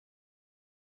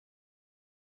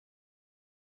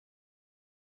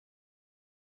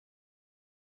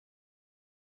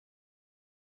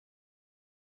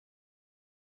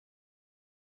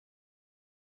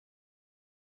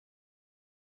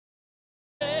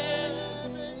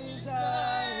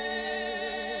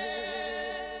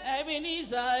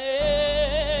Ebenezer,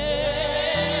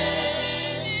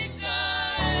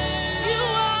 you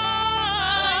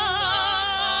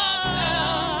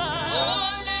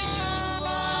Only you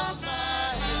are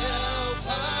my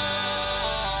helper.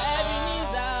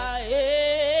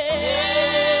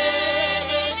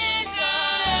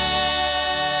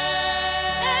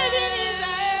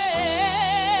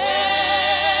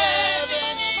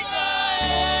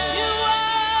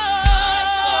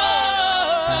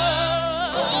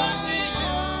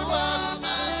 You are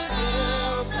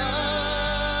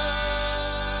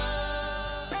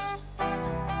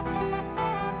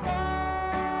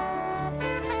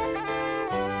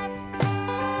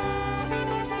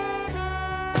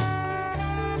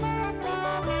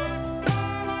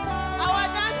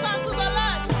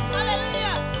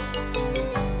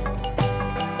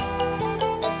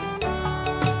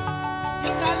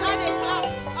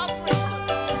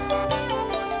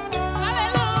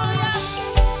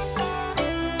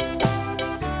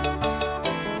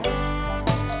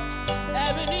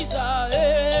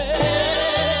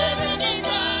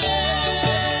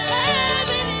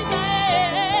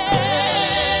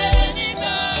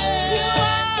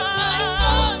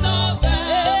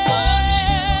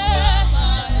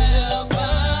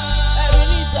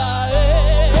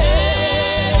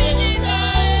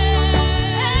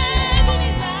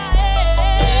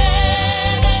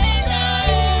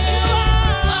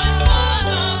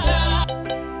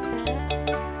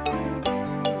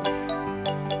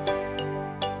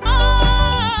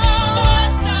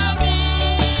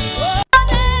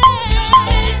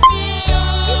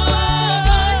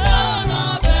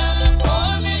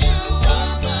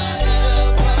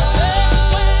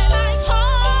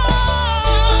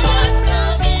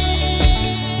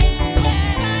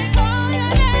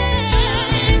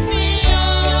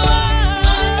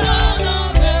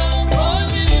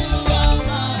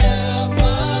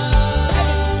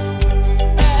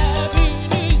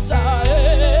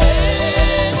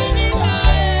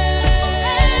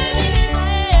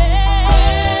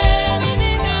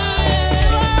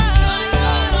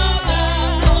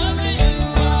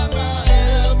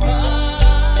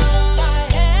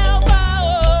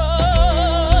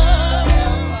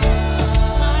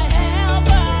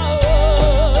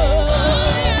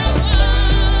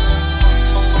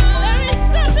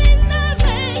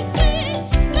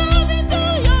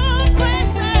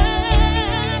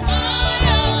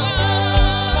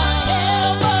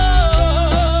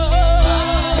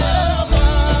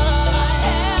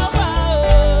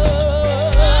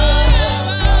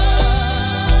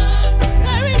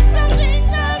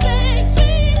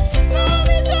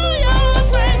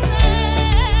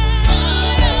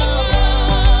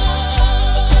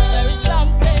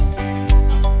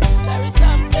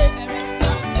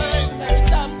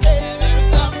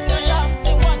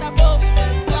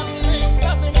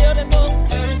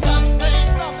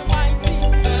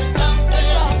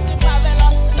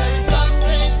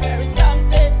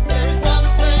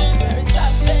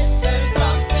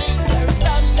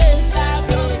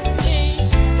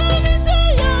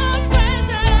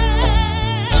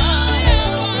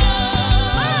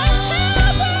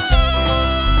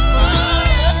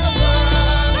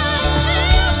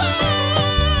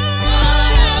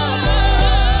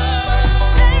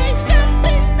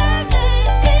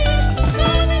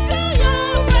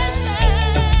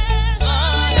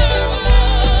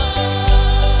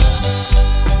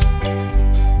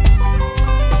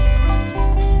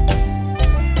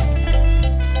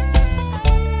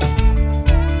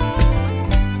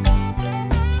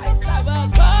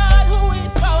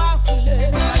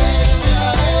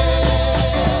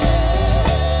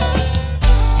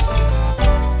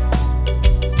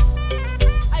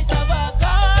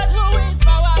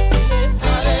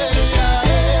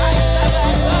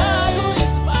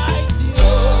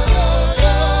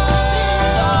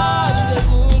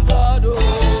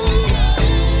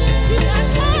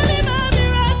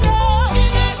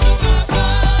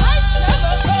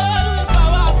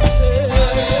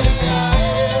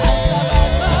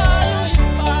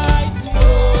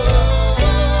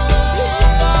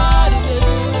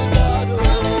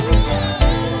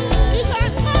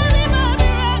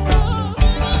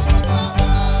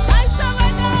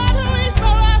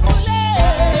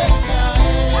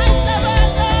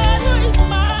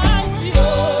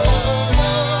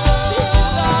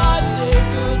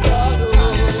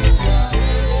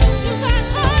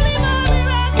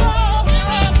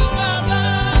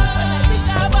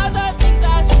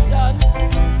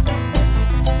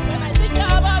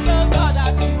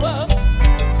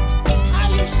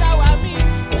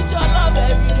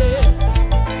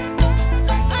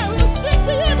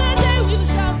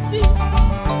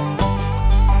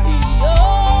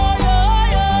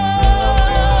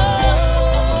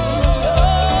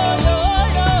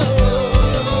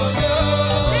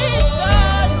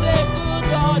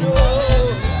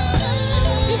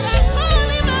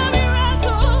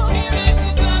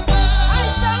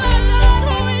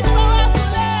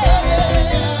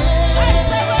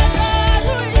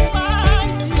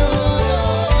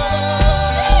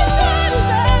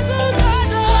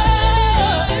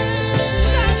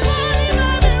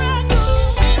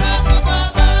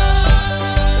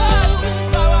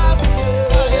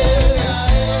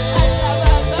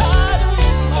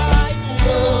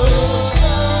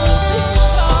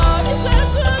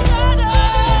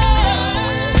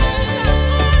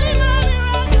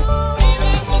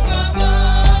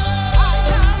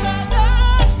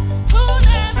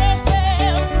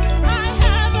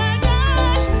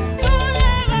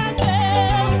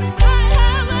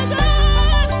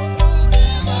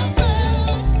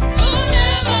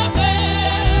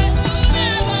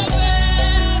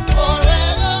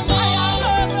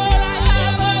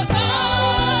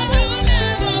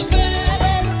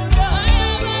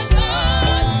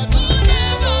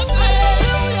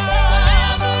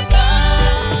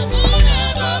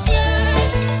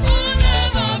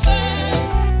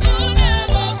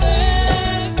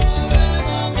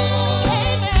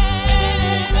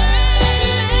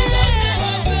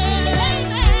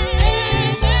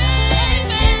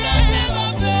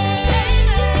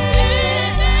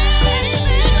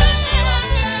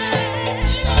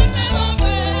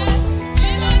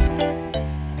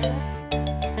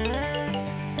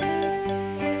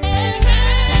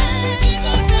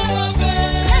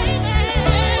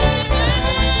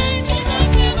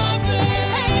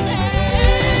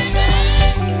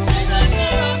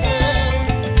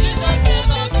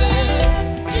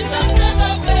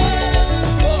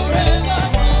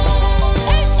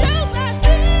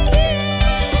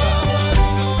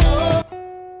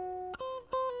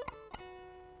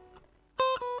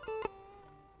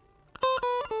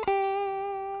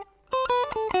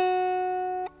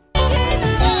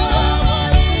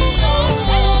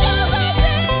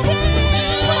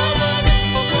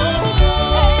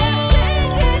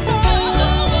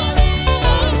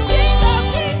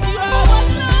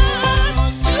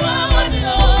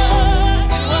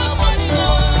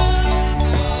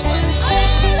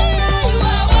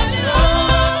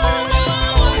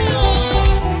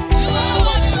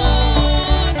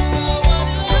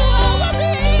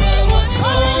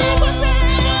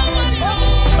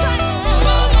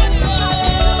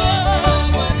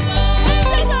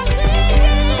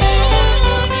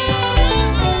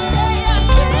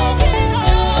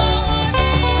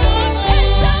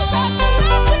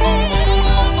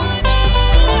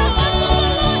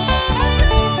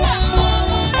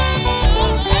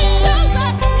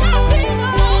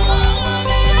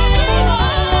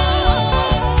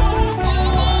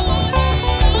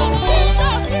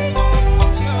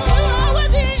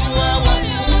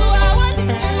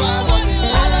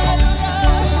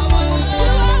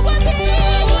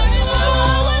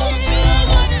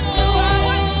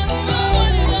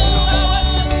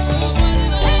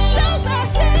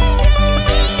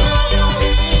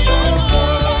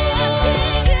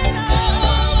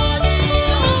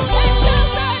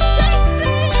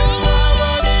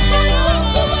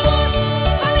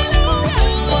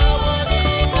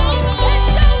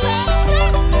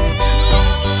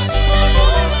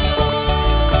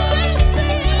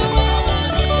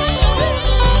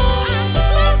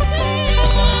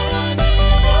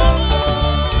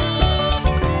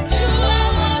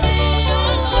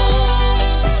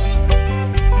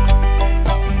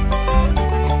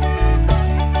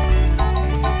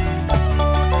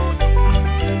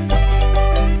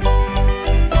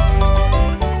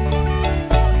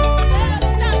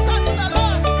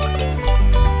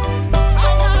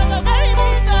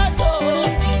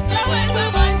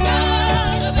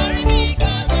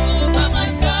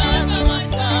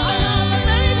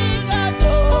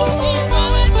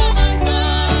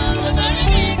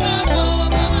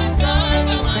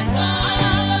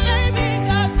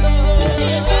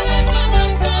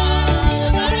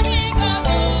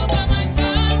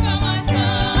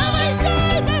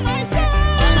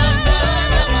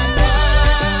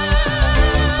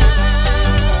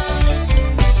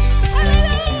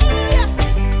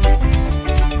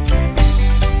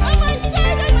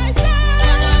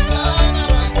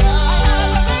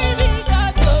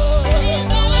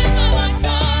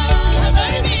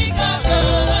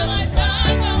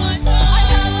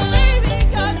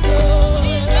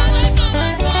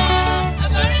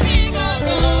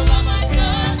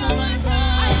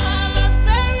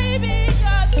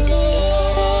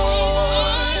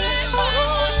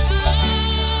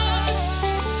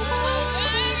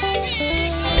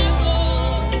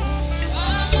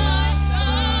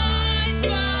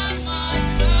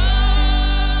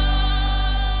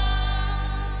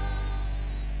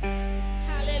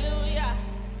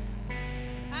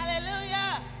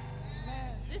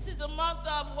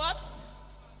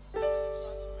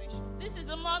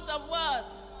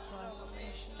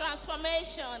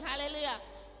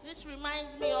This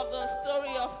reminds me of the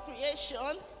story of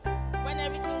creation when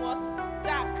everything was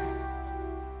dark.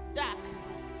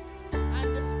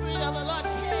 And the Spirit of the Lord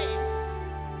came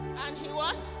and He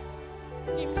what?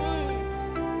 He moved.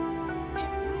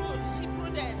 He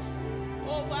brooded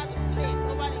over the place,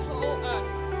 over the whole earth.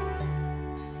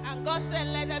 And God said,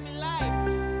 let there be light.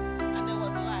 And there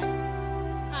was light.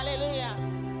 Hallelujah.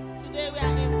 Today we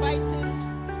are inviting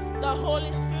the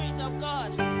Holy Spirit of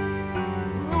God,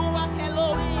 Ruach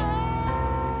Elohim,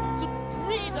 to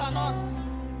breathe on us.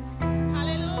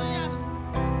 Hallelujah.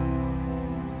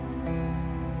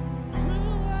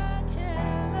 Ruach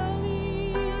Elohim,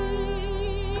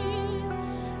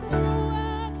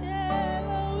 Ruach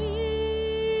Elohim,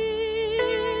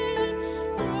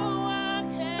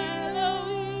 Ruach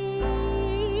Elohim,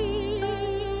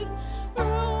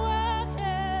 Ruach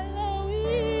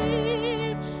Elohim,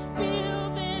 fill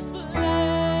this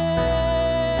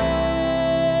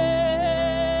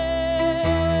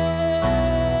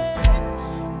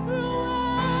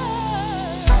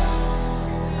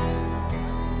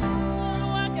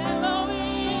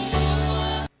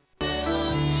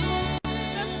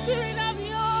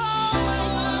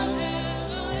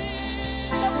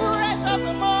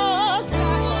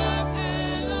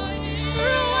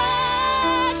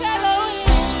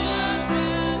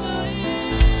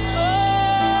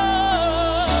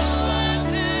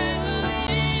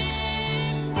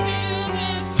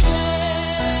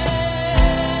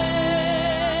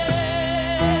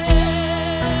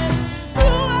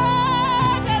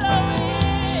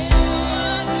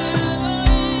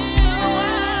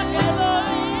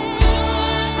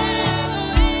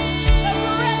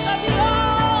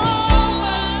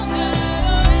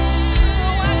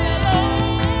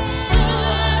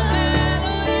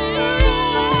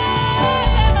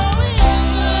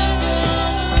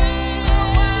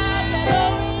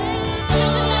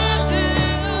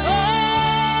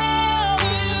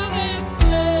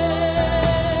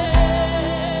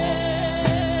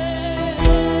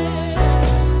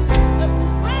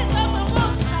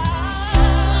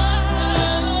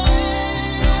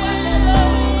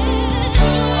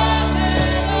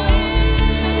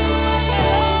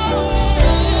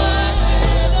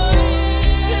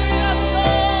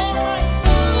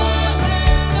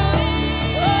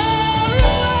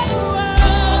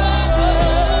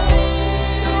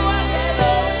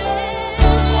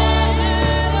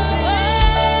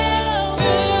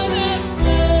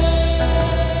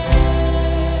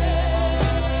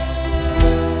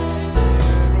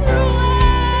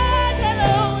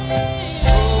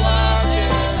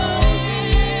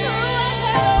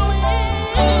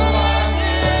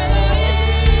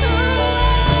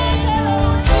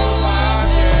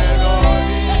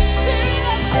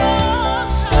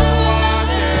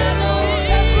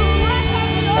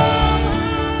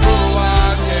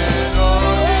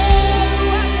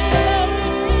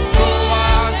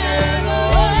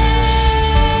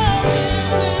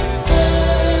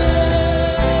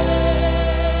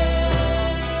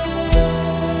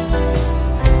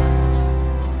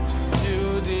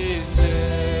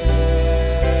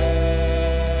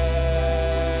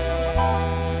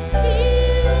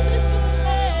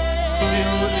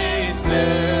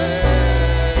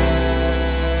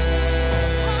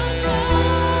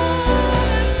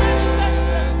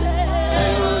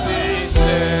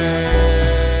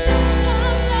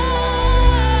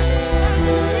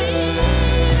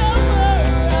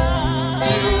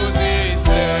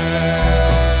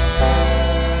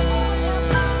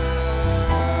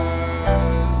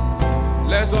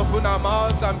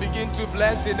To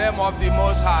bless the name of the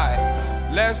Most High.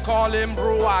 Let's call Him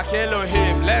Ruach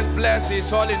Elohim. Let's bless His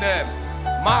holy name.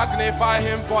 Magnify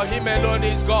Him, for Him alone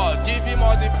is God. Give Him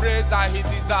all the praise that He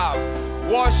deserves.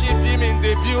 Worship Him in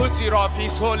the beauty of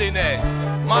His holiness.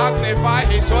 Magnify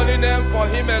His holy name, for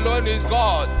Him alone is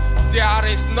God. There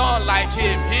is none like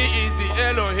Him. He is the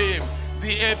Elohim,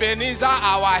 the Ebenezer,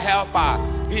 our helper.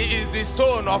 He is the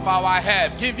stone of our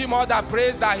help. Give Him all the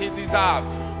praise that He deserves.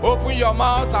 Open your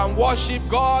mouth and worship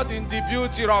God in the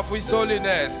beauty of His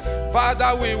holiness.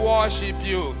 Father, we worship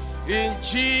You. In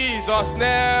Jesus'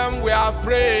 name we have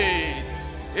prayed.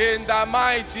 In the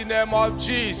mighty name of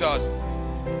Jesus.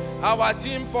 Our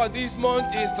theme for this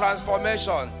month is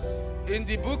transformation. In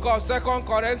the book of 2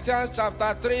 Corinthians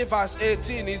chapter 3 verse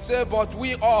 18, it says, but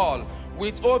we all,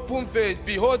 with open face,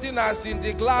 beholding as in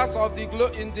the glass the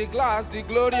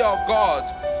glory of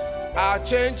God, are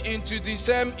changed into the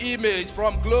same image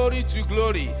from glory to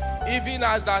glory, even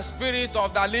as the Spirit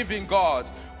of the living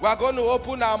God. We are going to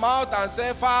open our mouth and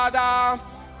say, Father,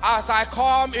 as I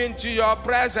come into Your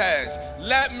presence,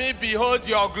 let me behold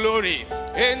Your glory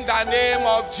in the name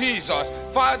of Jesus.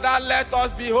 Father, let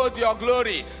us behold your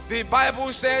glory. The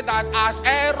Bible said that as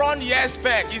Aaron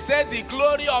spake, he said the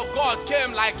glory of God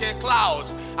came like a cloud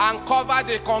and covered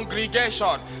the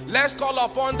congregation. Let's call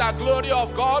upon the glory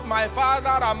of God, my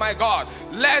Father and my God.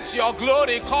 Let your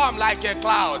glory come like a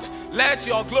cloud. Let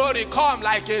your glory come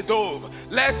like a dove.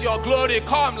 Let your glory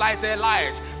come like a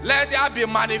light. Let there be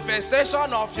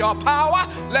manifestation of your power.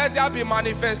 Let there be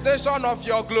manifestation of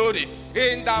your glory.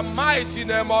 In the mighty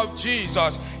name of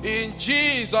Jesus. In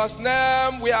Jesus'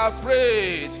 name we have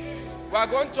prayed. We are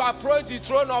going to approach the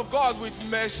throne of God with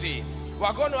mercy. We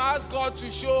are going to ask God to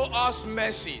show us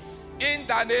mercy. In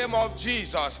the name of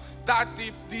Jesus. That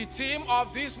the theme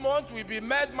of this month will be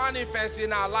made manifest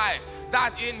in our life.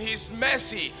 That in his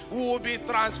mercy we will be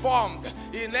transformed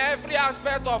in every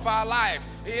aspect of our life.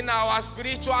 In our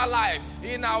spiritual life,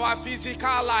 in our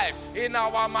physical life, in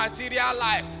our material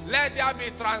life. Let there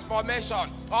be transformation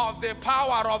of the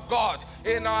power of God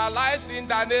in our lives in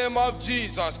the name of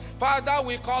Jesus. Father,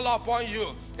 we call upon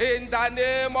you in the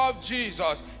name of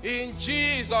Jesus. In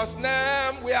Jesus'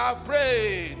 name we have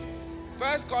prayed.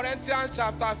 1 Corinthians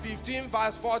chapter 15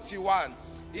 verse 41.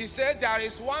 He said there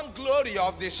is one glory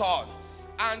of the sun,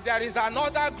 and there is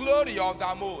another glory of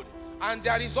the moon, and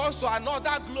there is also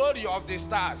another glory of the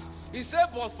stars. He said,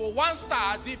 but for one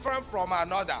star different from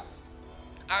another,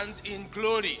 and in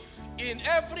glory. In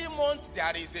every month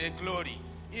there is a glory.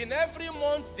 In every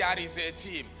month there is a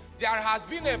theme. There has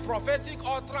been a prophetic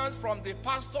utterance from the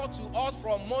pastor to us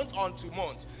from month on to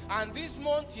month. And this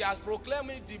month he has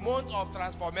proclaimed the month of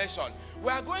transformation. We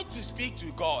are going to speak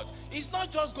to God. It's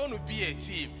not just going to be a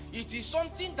theme. It is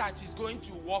something that is going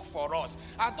to work for us.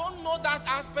 I don't know that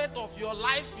aspect of your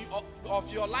life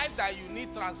that you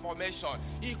need transformation.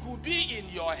 It could be in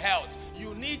your health.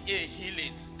 You need a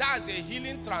healing. That's a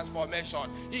healing transformation.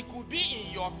 It could be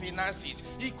in your finances.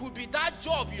 It could be that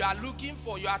job you are looking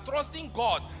for. You are trusting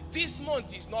God. This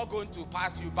month is not going to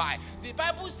pass you by. The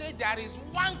Bible says there is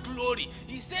one glory.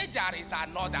 He said there is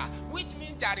another, which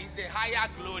means there is a higher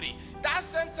glory. That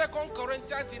same 2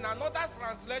 Corinthians in another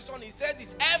translation, he said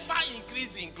it's ever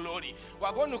increasing glory. We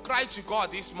are going to cry to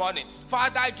God this morning.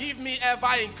 Father, give me ever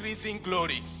increasing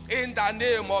glory. In the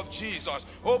name of Jesus.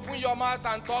 Open your mouth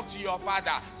and talk to your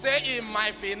Father. Say, in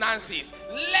my finances,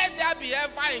 let there be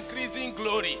ever increasing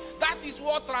glory. That is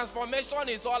what transformation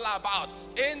is all about.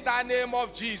 In the name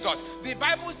of Jesus. The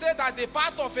Bible says that the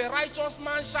path of a righteous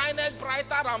man shineth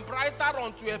brighter and brighter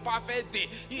unto a perfect day.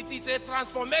 It is a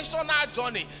transformational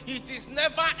journey. It is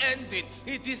never ending.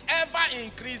 It is ever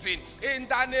increasing. In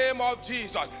the name of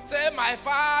Jesus. Say, my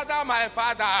Father,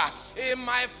 in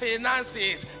my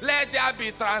finances, let there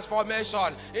be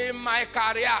transformation. In my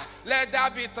career, let there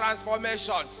be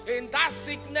transformation. In that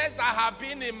sickness that have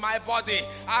been in my body,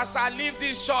 as I leave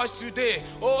this church today,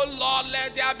 oh Lord,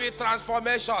 let there be transformation.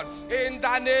 In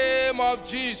the name of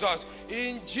Jesus.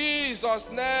 In Jesus'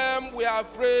 name we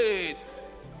have prayed.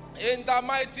 In the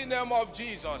mighty name of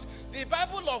Jesus. The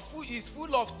Bible is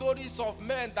full of stories of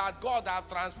men that God has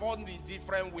transformed in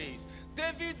different ways.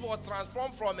 David was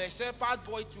transformed from a shepherd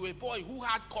boy to a boy who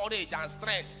had courage and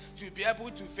strength to be able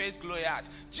to face Goliath.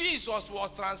 Jesus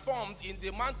was transformed in the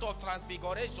month of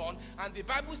transfiguration, and the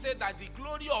Bible said that the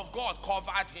glory of God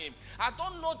covered him. I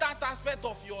don't know that aspect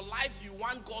of your life you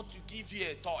want God to give you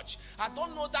a touch. I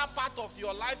don't know that part of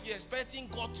your life you're expecting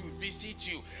God to visit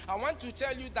you. I want to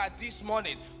tell you that this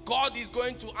morning, God is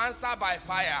going to answer by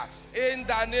fire in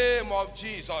the name of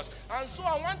Jesus. And so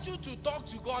I want you to talk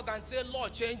to God and say,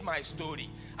 Lord, change my story.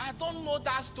 I don't know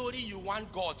that story you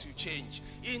want God to change.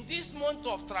 In this month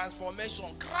of transformation,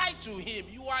 cry to him.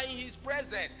 You are in his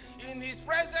presence. In his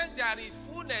presence there is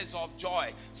fullness of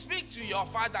joy. Speak to your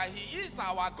Father. He is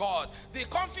our God. The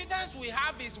confidence we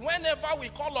have is whenever we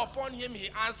call upon him, he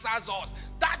answers us.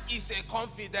 That is a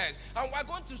confidence. And we're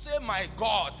going to say, my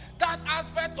God, that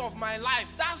aspect of my life,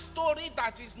 that story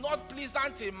that is not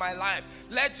pleasant in my life,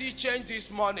 let it change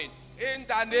this morning. In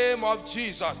the name of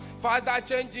Jesus. Father,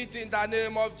 change it in the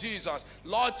name of Jesus.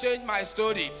 Lord, change my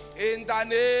story. In the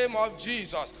name of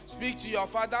Jesus. Speak to your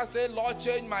Father. Say, Lord,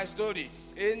 change my story.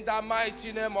 In the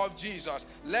mighty name of Jesus.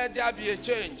 Let there be a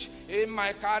change in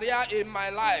my career, in my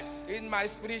life, in my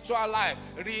spiritual life.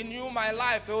 Renew my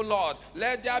life, oh Lord.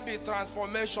 Let there be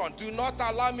transformation. Do not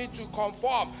allow me to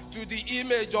conform to the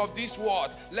image of this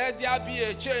world. Let there be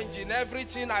a change in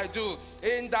everything I do.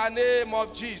 In the name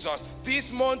of Jesus.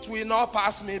 This month will not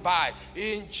pass me by.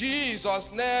 In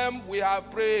Jesus' name we have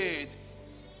prayed.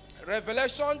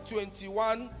 Revelation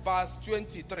 21 verse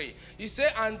 23. He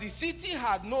said, and the city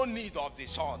had no need of the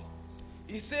sun.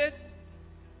 He said,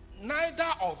 neither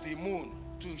of the moon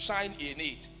to shine in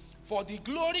it. For the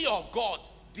glory of God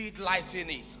did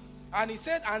lighten it. And he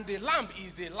said, and the lamp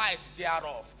is the light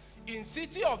thereof. In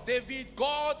City of David,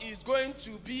 God is going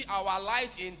to be our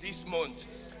light in this month.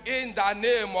 In the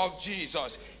name of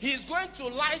Jesus. He's going to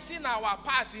lighten our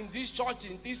path in this church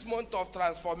in this month of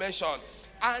transformation.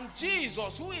 And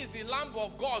Jesus, who is the Lamb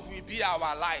of God, will be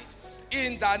our light.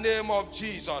 In the name of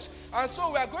Jesus. And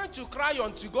so we are going to cry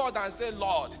unto God and say,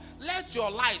 Lord, let your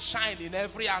light shine in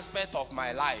every aspect of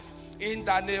my life. In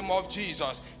the name of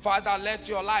Jesus. Father, let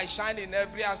your light shine in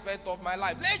every aspect of my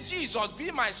life. Let Jesus be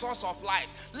my source of light.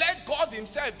 Let God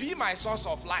himself be my source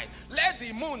of light. Let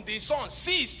the moon, the sun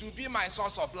cease to be my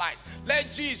source of light.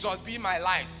 Let Jesus be my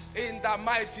light. In the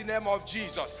mighty name of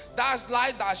Jesus. That's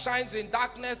light that shines in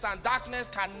darkness, and darkness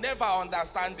can never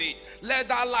understand it. Let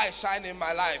that light shine in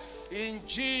my life. In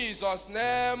Jesus'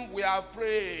 name we have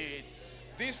prayed.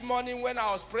 This morning when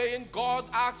I was praying, God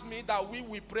asked me that we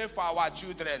will pray for our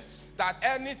children. That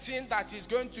anything that is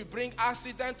going to bring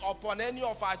accident upon any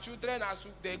of our children as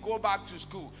they go back to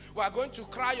school, we are going to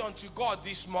cry unto God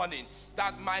this morning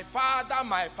that my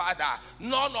Father,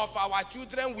 none of our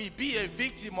children will be a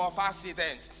victim of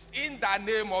accidents. In the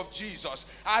name of Jesus,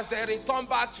 as they return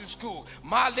back to school,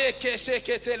 maleke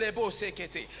sekete lebo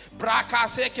sekete, braka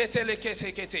sekete leke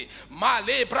sekete,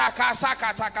 male braka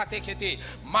sakata tekete,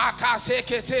 maka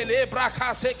sekete le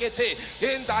braka sekete.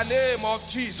 In the name of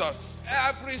Jesus,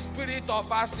 every spirit of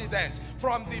accident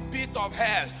from the pit of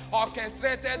hell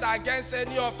orchestrated against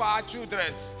any of our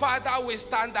children, Father, we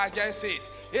stand against it.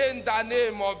 In the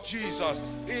name of Jesus.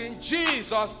 In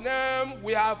Jesus' name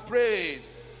we have prayed.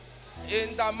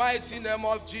 In the mighty name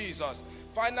of Jesus.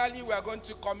 Finally, we are going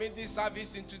to commit this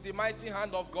service into the mighty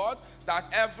hand of God, that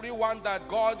everyone that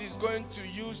God is going to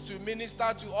use to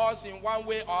minister to us in one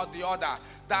way or the other,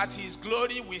 that his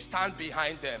glory will stand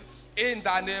behind them. In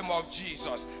the name of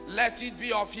Jesus. Let it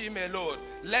be of him alone.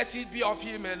 Let it be of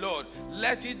him alone.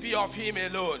 Let it be of him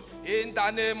alone. In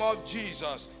the name of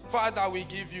Jesus. Father, we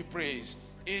give you praise.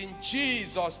 In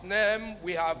Jesus' name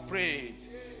we have prayed.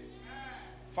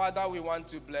 Father, we want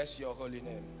to bless your holy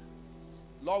name.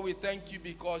 Lord, we thank you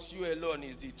because you alone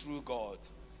is the true God.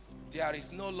 There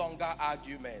is no longer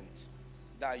argument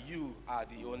that you are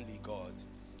the only God.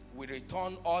 We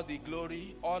return all the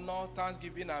glory, honor,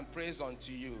 thanksgiving, and praise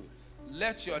unto you.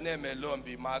 Let your name alone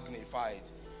be magnified.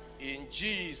 In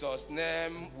Jesus'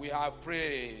 name we have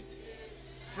prayed.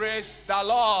 Praise the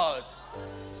Lord.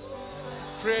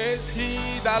 Praise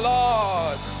ye the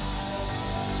Lord.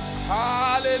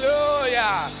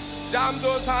 Hallelujah. Jam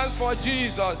those hands for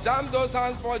Jesus. Jam those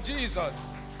hands for Jesus.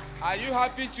 Are you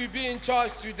happy to be in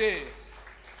church today?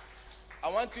 I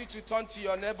want you to turn to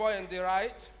your neighbor in the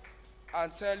right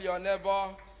and tell your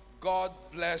neighbor, God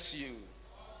bless you.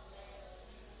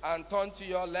 And turn to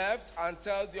your left and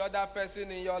tell the other person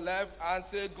in your left and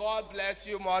say, God bless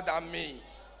you more than me.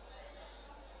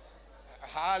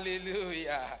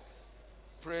 Hallelujah.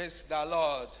 Praise the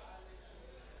Lord.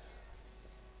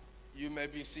 You may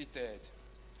be seated.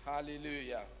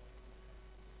 Hallelujah.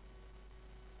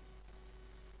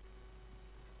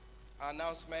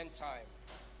 Announcement time.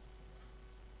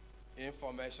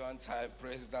 Information time.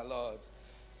 Praise the Lord.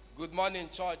 Good morning,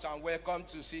 church, and welcome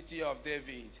to City of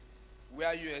David,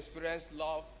 where you experience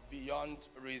love beyond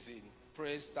reason.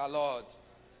 Praise the Lord.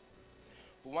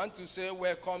 We want to say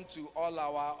welcome to all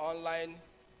our online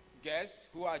guests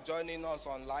who are joining us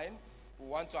online. We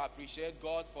want to appreciate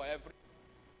God for every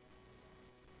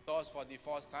us for the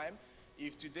first time.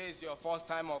 If today is your first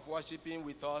time of worshiping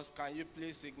with us, can you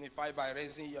please signify by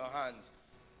raising your hand?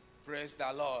 Praise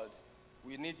the Lord.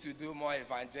 We need to do more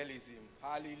evangelism.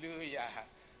 Hallelujah.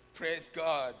 Praise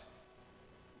God.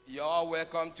 You're all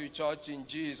welcome to church in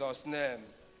Jesus' name.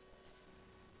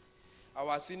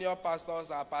 Our senior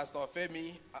pastors are Pastor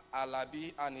Femi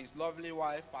Alabi and his lovely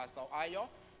wife, Pastor Ayo.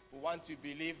 We want to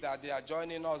believe that they are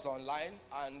joining us online,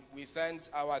 and we send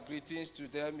our greetings to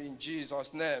them in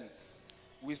Jesus' name.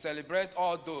 We celebrate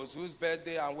all those whose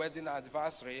birthday and wedding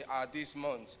anniversary are this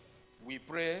month. We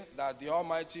pray that the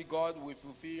Almighty God will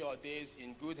fulfill your days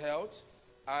in good health,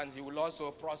 and he will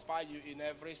also prosper you in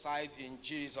every side in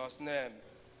Jesus' name.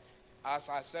 As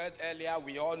I said earlier,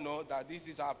 we all know that this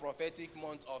is our prophetic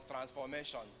month of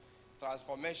transformation.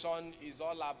 Transformation is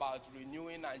all about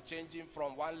renewing and changing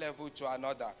from one level to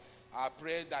another. I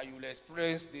pray that you will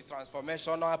experience the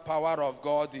transformational power of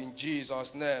God in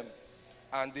Jesus' name.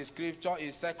 And the scripture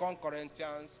is 2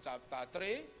 Corinthians chapter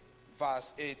 3,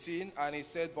 verse 18. And it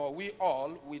said, but we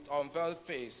all, with unveiled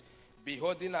face,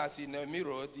 beholding as in a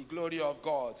mirror the glory of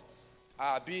God,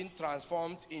 are being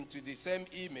transformed into the same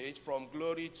image from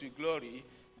glory to glory,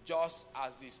 just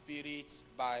as the Spirit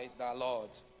by the Lord.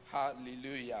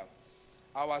 Hallelujah.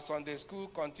 Our Sunday school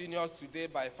continues today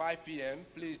by 5 p.m.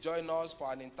 Please join us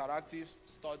for an interactive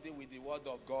study with the Word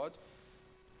of God.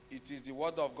 It is the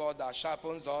Word of God that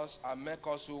sharpens us and makes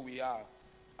us who we are.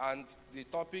 And the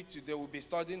topic today, will be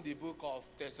studying the book of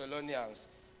Thessalonians.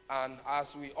 And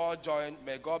as we all join,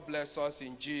 may God bless us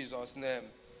in Jesus' name.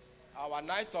 Our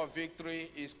night of victory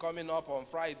is coming up on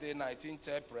Friday,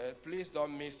 19th April. Please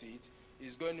don't miss it.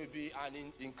 It's going to be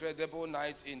an incredible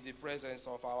night in the presence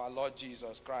of our Lord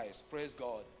Jesus Christ. Praise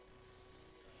God.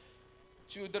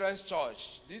 Children's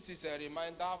Church. This is a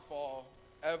reminder for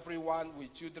everyone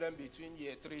with children between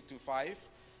year 3 to 5.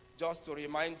 Just to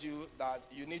remind you that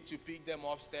you need to pick them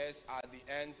upstairs at the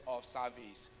end of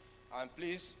service. And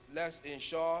please, let's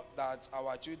ensure that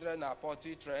our children are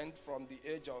potty trained from the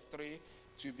age of 3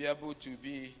 to be able to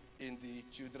be in the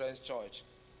children's church.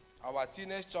 Our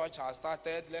teenage church has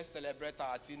started. Let's celebrate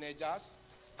our teenagers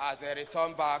as they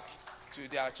return back to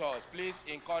their church. Please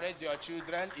encourage your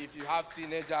children. If you have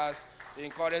teenagers,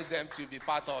 encourage them to be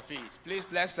part of it. Please,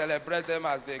 let's celebrate them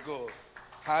as they go.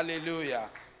 Hallelujah.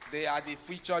 They are the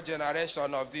future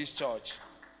generation of this church.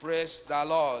 Praise the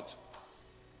Lord.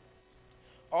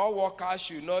 All workers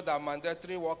should know that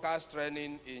mandatory workers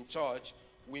training in church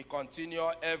will continue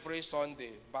every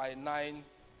Sunday by 9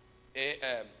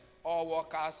 a.m. All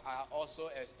workers are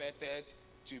also expected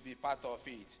to be part of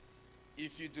it.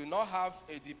 If you do not have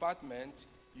a department,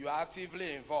 you are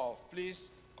actively involved. Please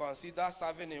consider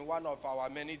serving in one of our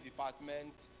many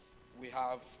departments. We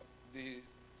have the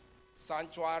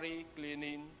sanctuary,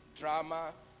 cleaning,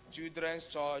 drama, children's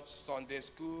church, Sunday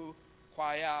school,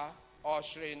 choir,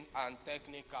 ushering, and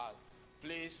technical.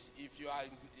 Please, if you are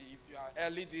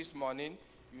early this morning,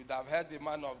 you'd have heard the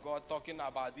man of God talking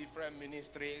about different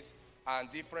ministries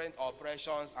and different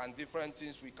operations and different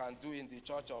things we can do in the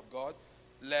church of God.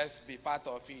 Let's be part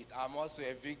of it. I'm also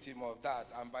a victim of that.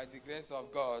 And by the grace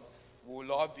of God,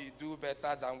 we'll all do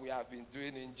better than we have been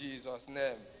doing in Jesus'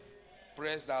 name.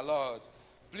 Praise the Lord.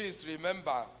 Please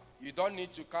remember, you don't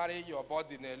need to carry your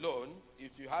burden alone.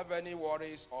 If you have any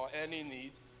worries or any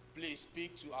needs, please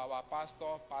speak to our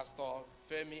pastor, Pastor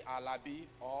Femi Alabi,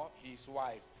 or his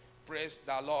wife. Praise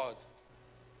the Lord.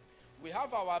 We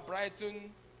have our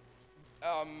Brighton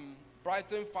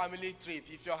family trip.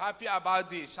 If you're happy about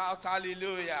this, shout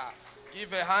hallelujah.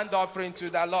 Give a hand offering to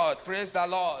the Lord. Praise the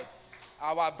Lord.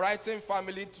 Our Brighton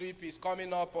family trip is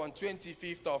coming up on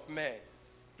 25th of May.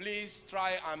 Please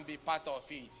try and be part of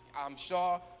it. I'm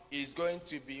sure it's going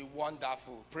to be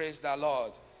wonderful. Praise the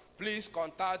Lord. Please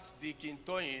contact Deacon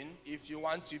Toyin if you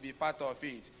want to be part of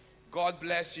it. God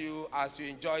bless you as you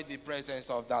enjoy the presence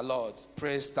of the Lord.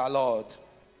 Praise the Lord.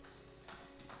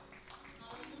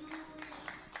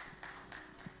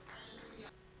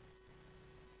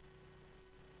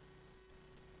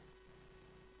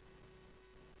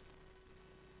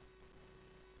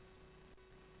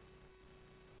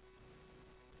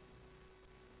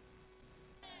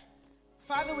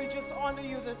 Father, we just honor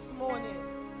you this morning.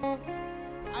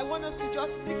 I want us to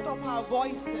just lift up our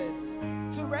voices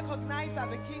to recognize that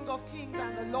the King of Kings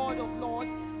and the Lord of Lords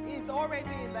is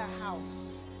already in the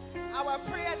house. Our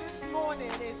prayer this morning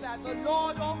is that the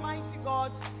Lord Almighty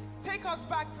God take us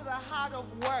back to the heart of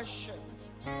worship,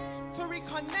 to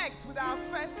reconnect with our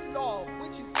first love,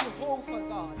 which is Jehovah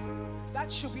God. That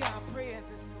should be our prayer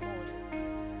this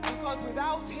morning. Because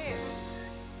without Him,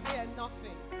 we are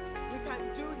nothing. We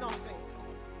can do nothing.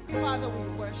 Father, we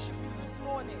worship you this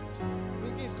morning.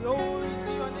 We give glory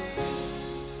to your name.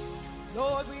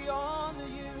 Lord, we honor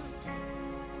you.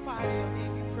 Father, your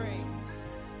name be praised.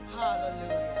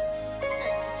 Hallelujah.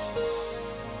 Thank you, Jesus.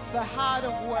 The heart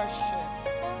of worship.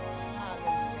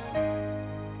 Hallelujah.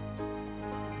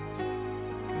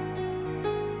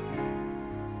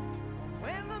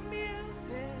 When the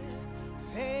music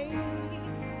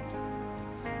fades,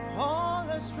 all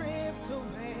is stripped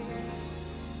away,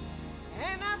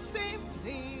 and I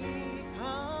simply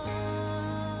come,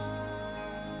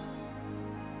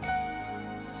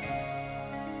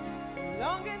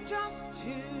 longing just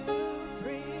to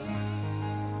breathe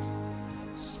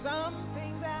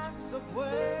something that's of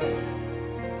worth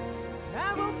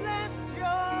that will bless your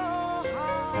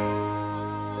heart.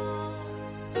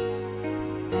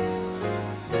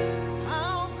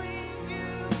 I'll bring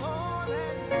you more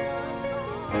than a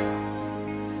song,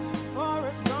 for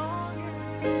a song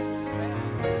in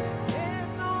itself is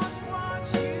not what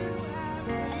you have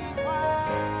required.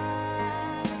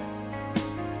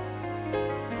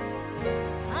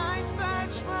 I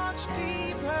search much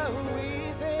deeper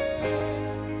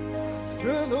within,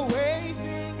 through the way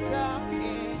things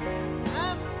appear.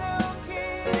 I'm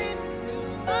looking into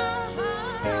my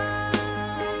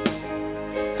heart.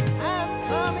 I'm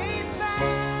coming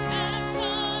back.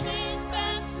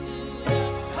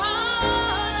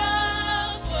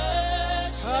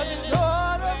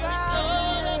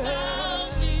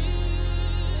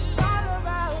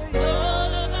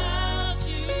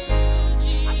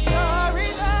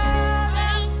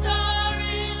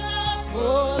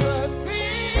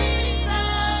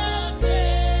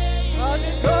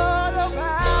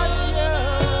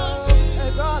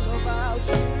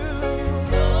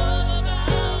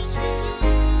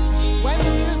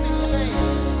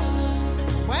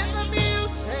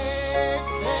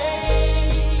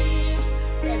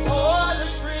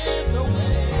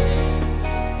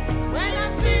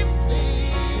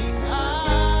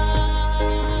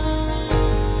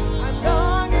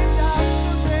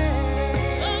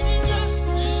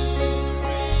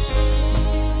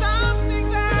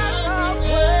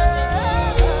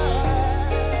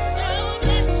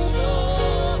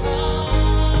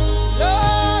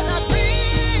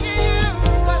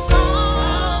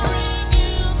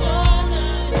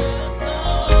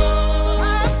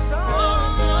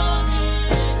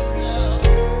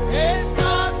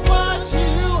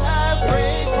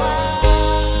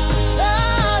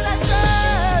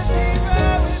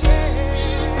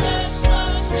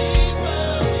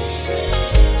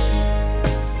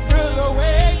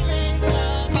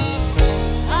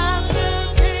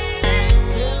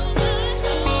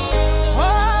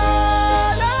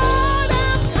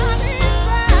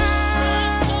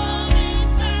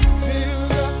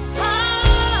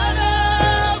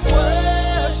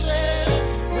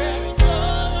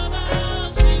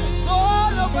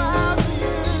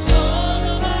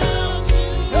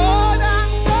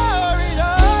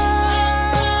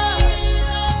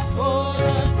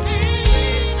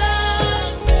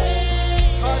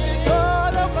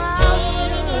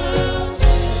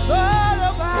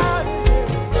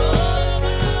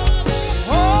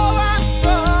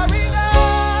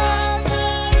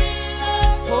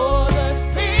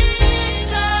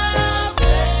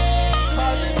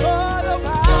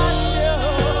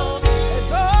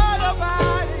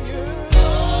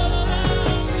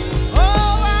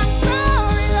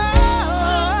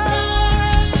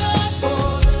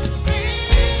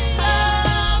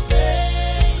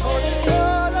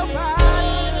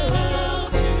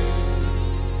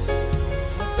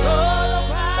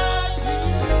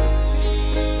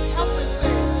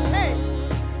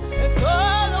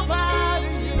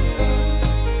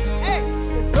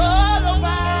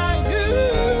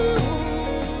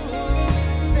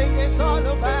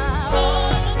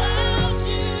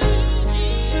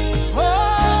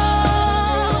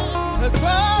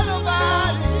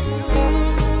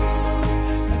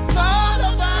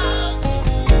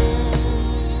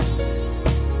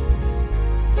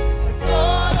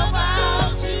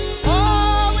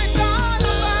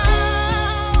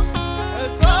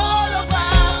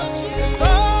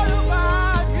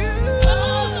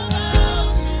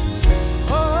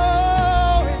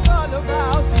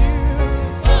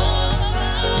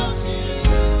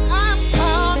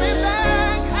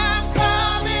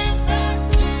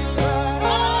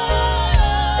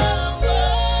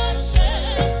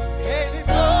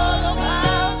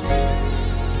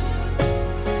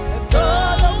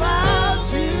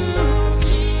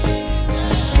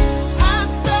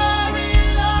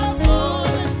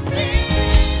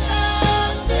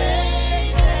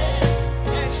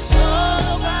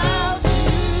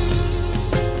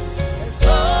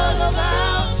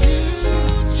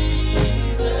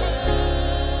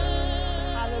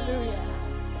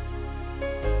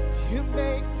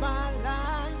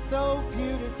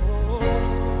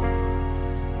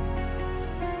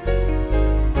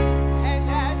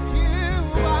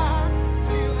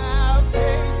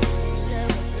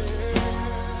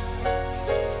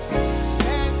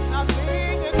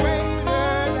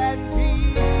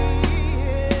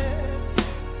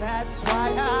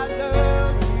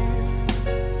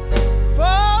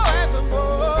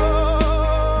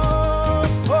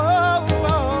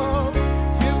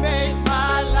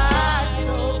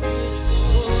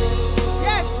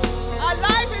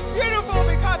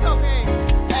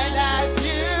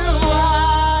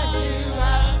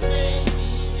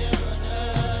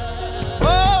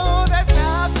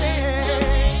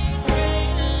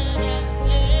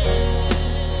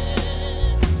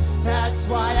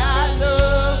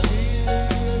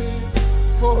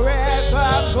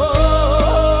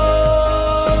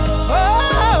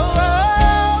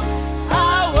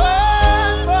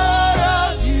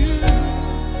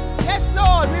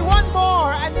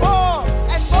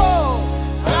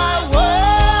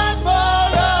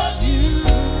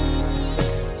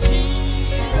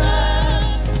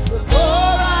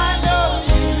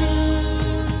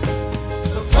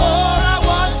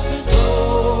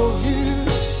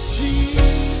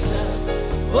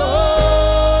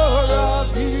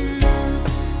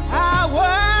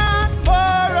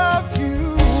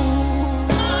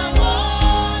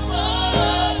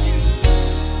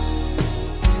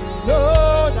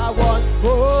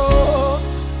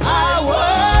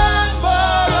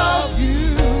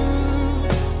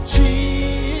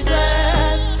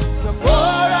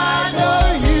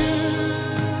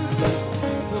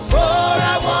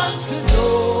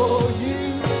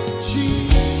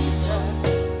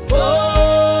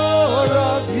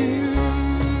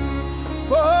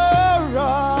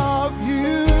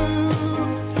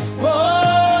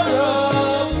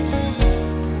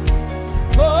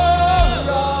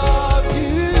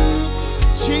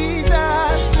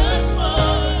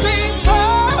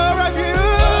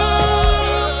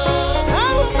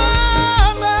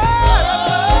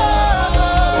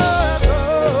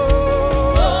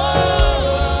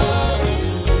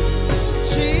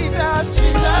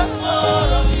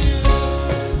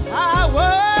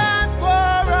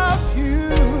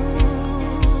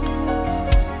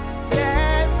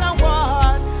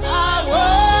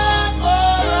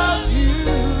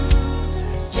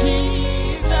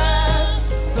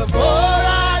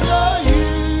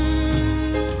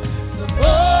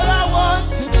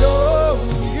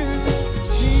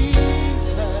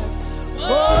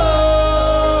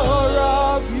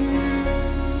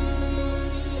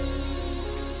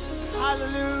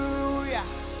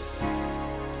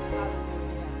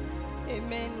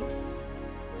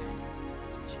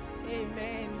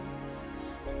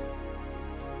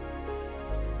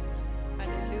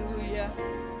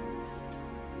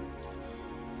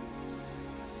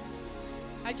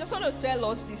 I just want to tell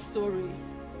us this story.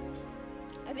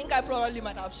 I think I probably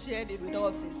might have shared it with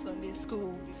us in Sunday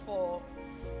school before,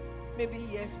 maybe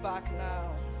years back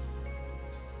now.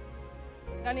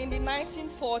 And in the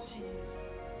 1940s,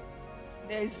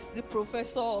 there's the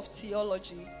professor of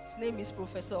theology. His name is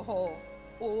Professor Hall,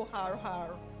 O-R-R,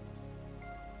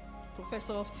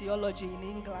 professor of theology in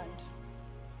England.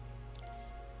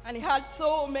 And he had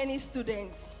so many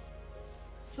students.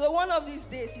 So one of these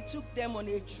days, he took them on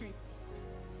a trip.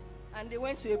 And they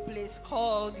went to a place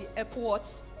called the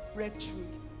Epworth Rectory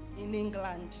in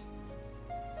England.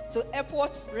 So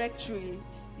Epworth Rectory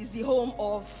is the home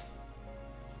of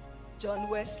John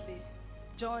Wesley,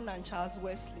 John and Charles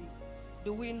Wesley.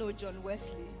 Do we know John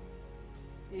Wesley?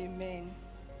 Amen.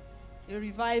 A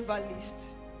revivalist.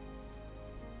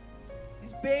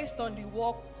 It's based on the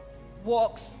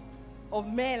works of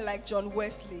men like John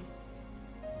Wesley.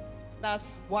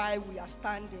 That's why we are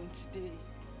standing today.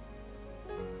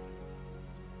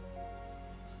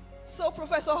 So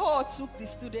Professor Hall took the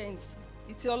students,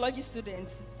 the theology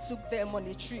students, took them on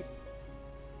a trip.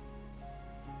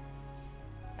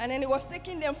 And then he was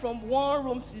taking them from one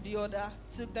room to the other,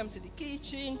 took them to the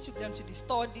kitchen, took them to the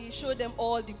study, showed them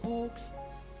all the books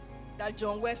that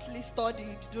John Wesley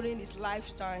studied during his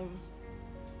lifetime.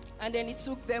 And then he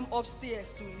took them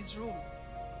upstairs to his room.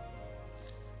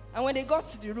 And when they got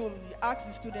to the room, he asked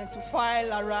the students to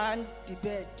file around the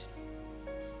bed.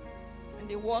 And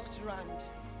they walked around.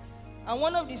 And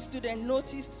one of the students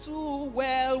noticed two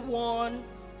well-worn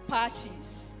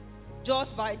patches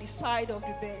just by the side of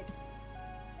the bed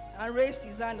and raised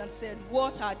his hand and said,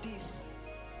 "What are these?"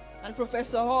 And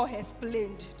Professor Hall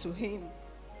explained to him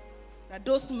that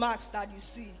those marks that you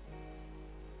see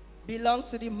belong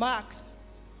to the marks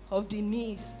of the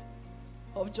knees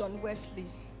of John Wesley.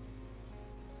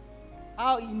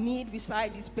 How he kneeled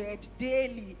beside his bed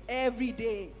daily, every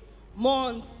day,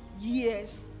 months,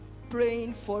 years,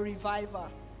 praying for revival.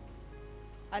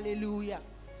 Hallelujah.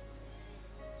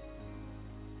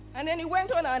 And then he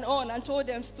went on and told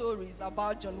them stories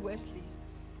about John Wesley.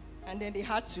 And then they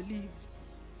had to leave.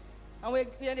 And when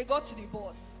they got to the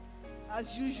bus,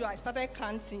 as usual, I started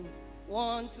counting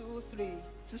 1, 2, 3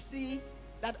 to see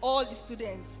that all the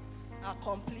students are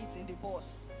complete in the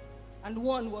bus. And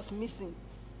one was missing.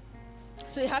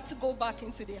 So he had to go back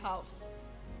into the house.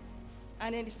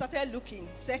 And then he started looking,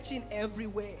 searching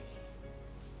everywhere.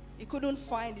 He couldn't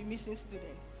find the missing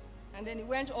student. And then he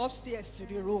went upstairs to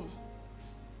the room.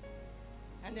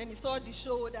 And then he saw the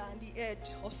shoulder and the head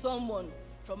of someone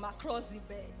from across the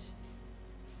bed,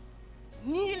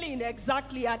 kneeling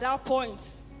exactly at that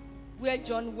point where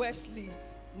John Wesley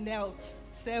knelt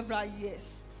several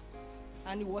years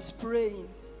and he was praying.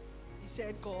 He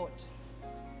said, God,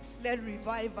 let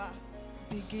revival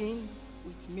begin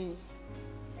with me.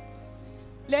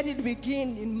 Let it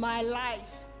begin in my life.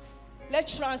 Let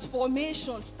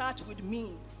transformation start with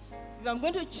me. If I'm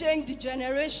going to change the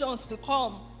generations to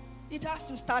come, it has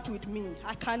to start with me.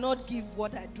 I cannot give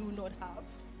what I do not have.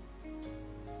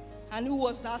 And who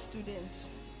was that student?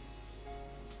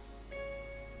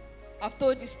 I've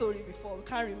told this story before. We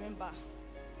can't remember.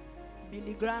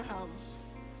 Billy Graham.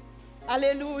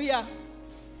 Hallelujah.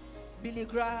 Billy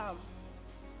Graham.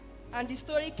 And the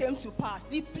story came to pass.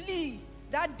 The plea,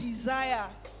 that desire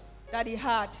that he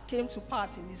had came to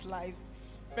pass in his life.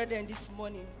 Brethren, this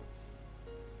morning,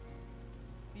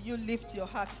 you lift your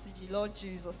hearts to the Lord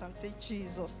Jesus and say,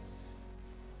 Jesus,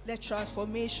 let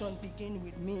transformation begin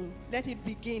with me. Let it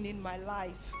begin in my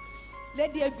life.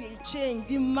 Let there be a change,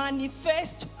 the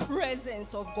manifest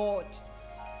presence of God.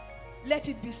 Let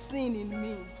it be seen in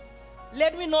me.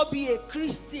 Let me not be a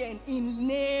Christian in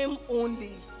name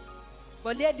only,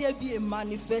 but let there be a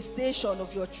manifestation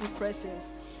of your true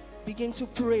presence. Begin to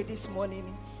pray this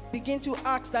morning. Begin to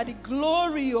ask that the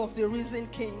glory of the risen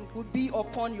King would be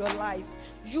upon your life.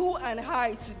 You and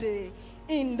I today,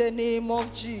 in the name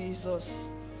of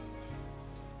Jesus.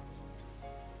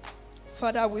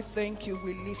 Father, we thank you.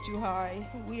 We lift you high.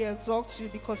 We exalt you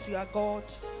because you are God.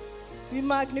 We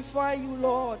magnify you,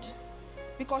 Lord,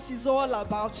 because it's all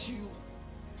about you.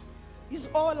 It's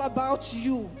all about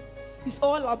you. It's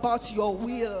all about your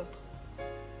will.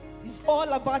 It's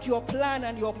all about your plan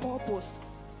and your purpose.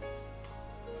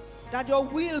 That your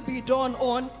will be done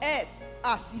on earth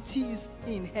as it is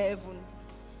in heaven.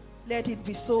 Let it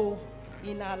be so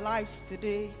in our lives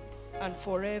today and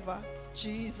forever.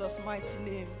 Jesus' mighty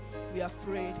name we have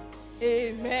prayed.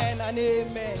 Amen and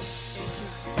amen. Thank you.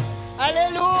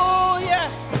 Hallelujah.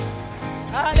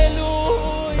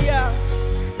 Hallelujah.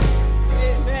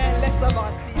 Amen. Let's have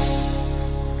our seats.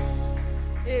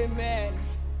 Amen.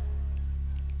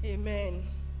 Amen.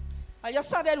 I just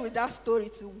started with that story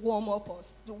to warm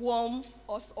us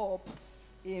up.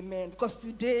 Amen. Because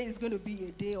today is going to be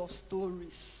a day of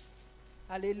stories.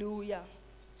 Hallelujah.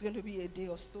 It's going to be a day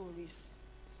of stories.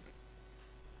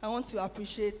 I want to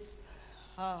appreciate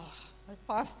my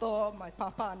pastor, my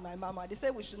papa, and my mama. They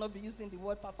said we should not be using the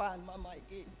word papa and mama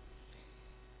again.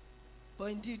 But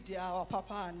indeed, they are our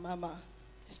papa and mama,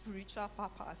 spiritual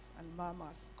papas and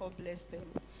mamas. God bless them.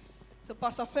 So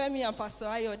Pastor Femi and Pastor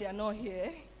Ayo, they are not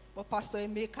here. But Pastor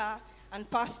Emeka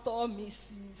and Pastor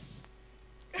Mrs.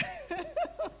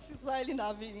 She's smiling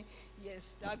at me.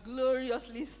 Yes, they are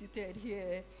gloriously seated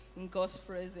here in God's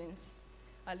presence.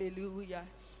 Hallelujah.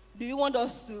 Do you want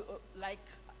us to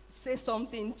say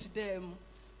something to them?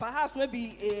 Perhaps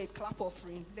maybe a clap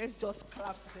offering. Let's just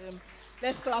clap to them.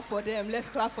 Let's clap for them. Let's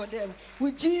clap for them.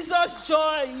 With Jesus'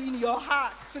 joy in your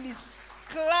hearts, please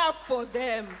clap for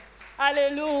them.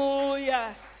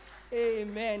 Hallelujah.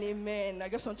 Amen, amen. I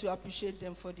just want to appreciate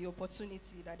them for the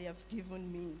opportunity that they have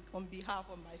given me on behalf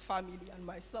of my family and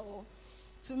myself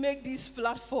to make this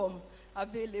platform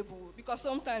available. Because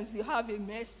sometimes you have a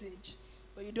message,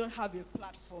 but you don't have a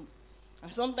platform.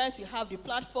 And sometimes you have the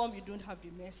platform, you don't have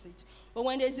the message. But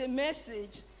when there's a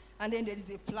message and then there is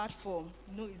a platform,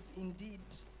 it's indeed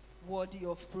worthy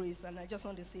of praise. And I just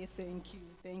want to say thank you.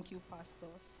 Thank you,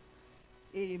 pastors.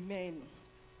 Amen.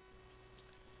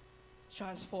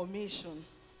 Transformation.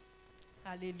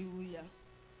 Hallelujah.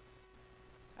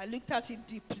 I looked at it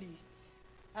deeply,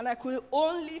 and I could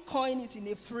only coin it in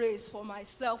a phrase for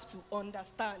myself to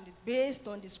understand it based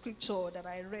on the scripture that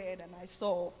I read and I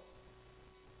saw.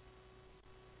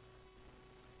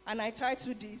 And I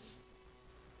titled this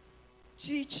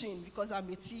teaching, because I'm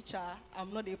a teacher,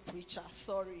 I'm not a preacher,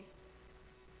 sorry.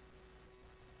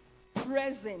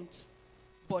 Present,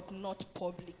 but not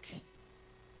public.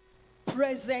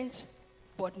 Present,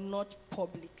 but not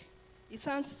public. It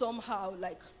sounds somehow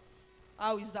like,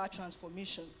 how is that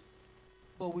transformation?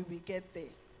 But we will get there.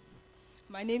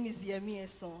 My name is Yemi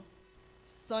Eson.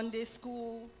 Sunday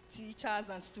school teachers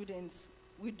and students,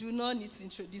 we do not need to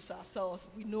introduce ourselves.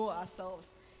 We know ourselves.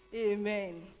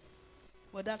 Amen.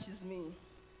 But that is me.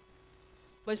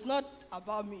 But it's not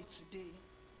about me today.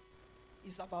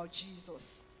 It's about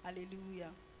Jesus. Hallelujah.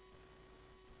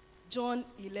 John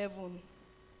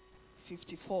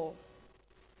 11:54.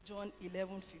 John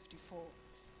 11:54.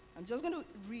 I'm just going to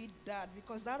read that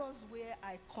because that was where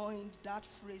I coined that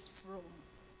phrase from.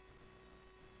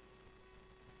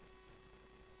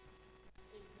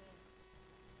 It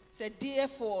said,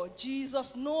 therefore,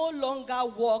 Jesus no longer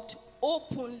walked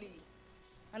openly.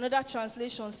 Another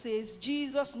translation says,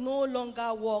 Jesus no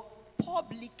longer walked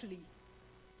publicly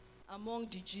among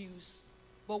the Jews,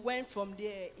 but went from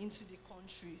there into the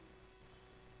country.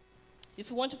 If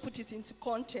you want to put it into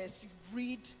context, you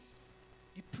read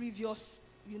the previous,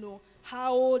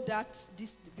 how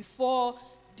before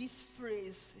this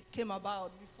phrase came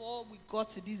about, before we got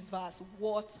to this verse,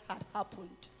 what had happened.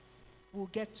 We'll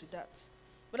get to that.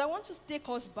 But I want to take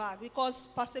us back because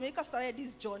Pastor Maker started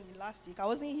this journey last week. I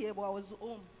wasn't here, but I was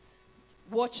home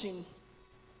watching.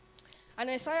 And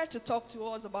I started to talk to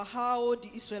us about how the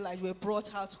Israelites were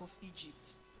brought out of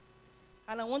Egypt.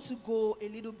 And I want to go a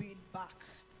little bit back,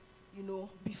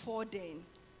 before then,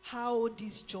 how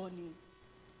this journey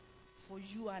for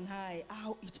you and I,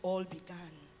 how it all began.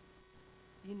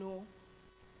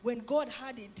 When God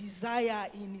had a desire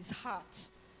in his heart,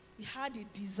 he had a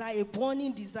desire, a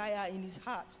burning desire in his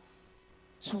heart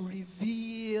to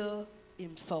reveal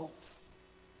himself.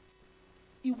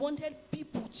 He wanted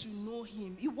people to know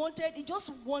him. He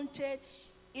just wanted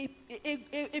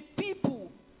a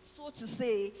people, so to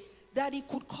say, that he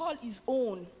could call his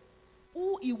own,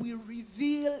 who he will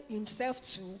reveal himself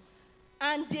to,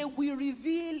 and they will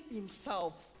reveal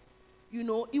himself. He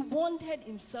wanted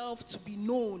himself to be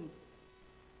known.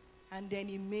 And then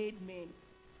he made men.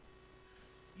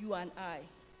 You and I.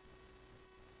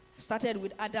 Started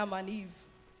with Adam and Eve.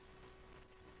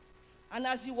 And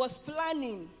as he was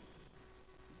planning,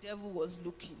 the devil was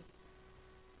looking.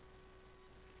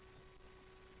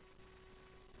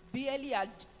 Barely had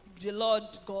the Lord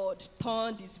God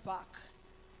turned his back,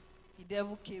 the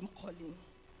devil came calling.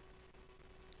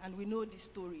 And we know the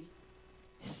story.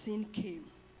 Sin came.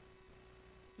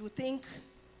 You think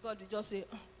God will just say,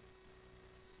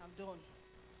 I'm done.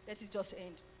 Let it just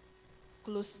end.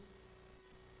 Close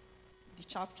the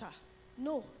chapter.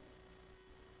 No.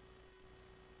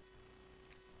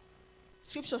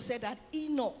 Scripture said that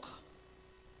Enoch,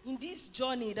 in this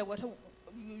journey that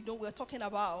we're talking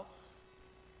about,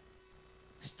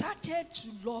 started to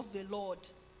love the Lord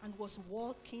and was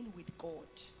walking with God.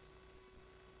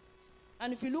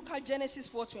 And if you look at Genesis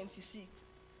 4:26,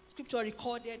 Scripture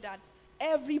recorded that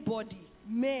everybody,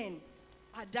 men,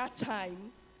 at that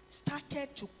time,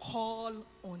 started to call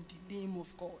on the name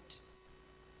of God.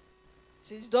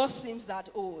 So it just seems that,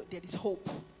 there is hope.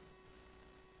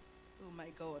 Oh my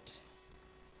God.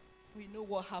 We know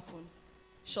what happened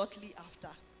shortly after.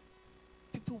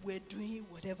 People were doing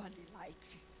whatever they like.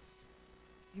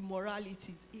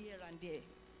 Immoralities here and there.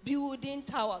 Building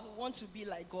towers, who want to be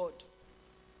like God.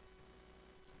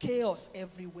 Chaos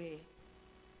everywhere.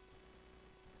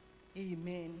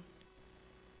 Amen.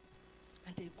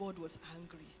 And then God was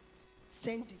angry.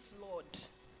 Sent the flood.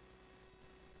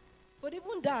 But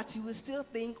even that, you will still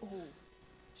think,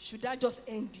 should I just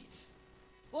end it?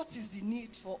 What is the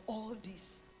need for all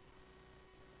this?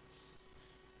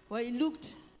 Well, he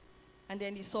looked, and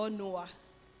then he saw Noah.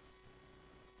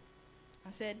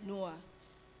 And said, Noah,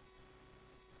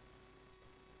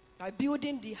 by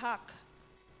building the ark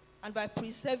and by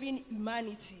preserving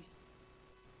humanity,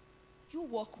 you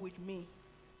walk with me.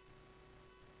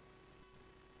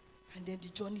 And then the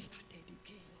journey started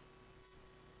again.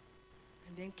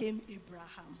 And then came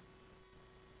Abraham,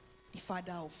 the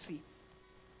father of faith.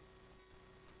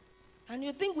 And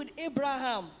you think with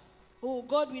Abraham,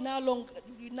 God will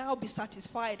now be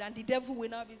satisfied, and the devil will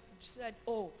now be said,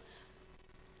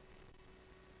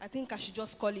 I think I should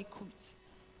just call it quits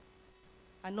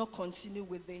and not continue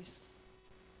with this.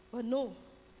 But no.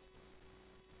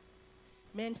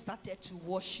 Men started to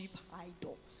worship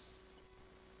idols.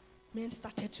 Men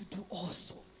started to do all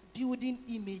sorts, building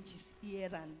images here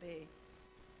and there.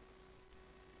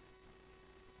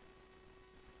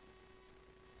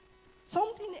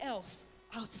 Something else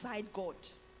outside God.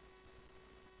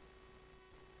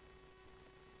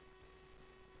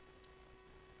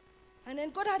 And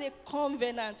then God had a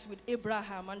covenant with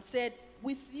Abraham and said,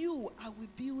 with you, I will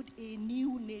build a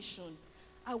new nation.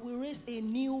 I will raise a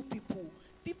new people.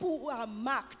 People who are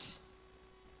marked,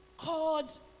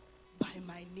 called by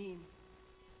my name.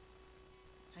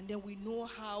 And then we know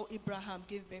how Abraham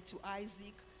gave birth to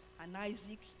Isaac, and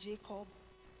Isaac, Jacob,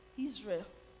 Israel.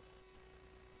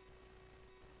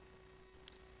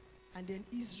 And then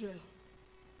Israel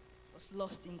was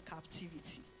lost in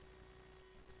captivity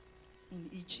in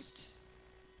Egypt.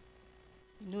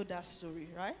 You know that story,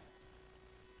 right?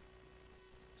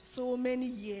 So many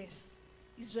years,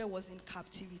 Israel was in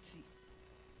captivity.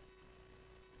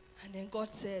 And then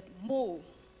God said,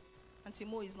 Auntie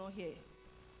Mo is not here.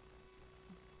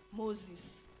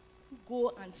 Moses,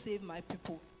 go and save my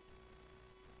people.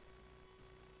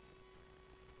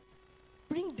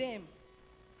 Bring them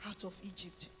out of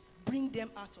Egypt. Bring them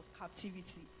out of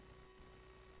captivity.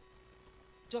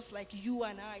 just like you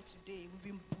and I today, we've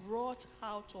been brought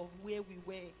out of where we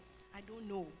were. I don't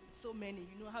know. So many.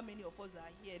 You know how many of us are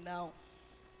here now?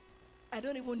 I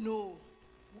don't even know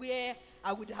where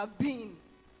I would have been,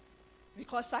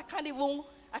 because I can't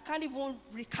even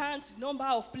recount the number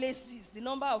of places, the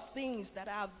number of things that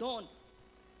I have done.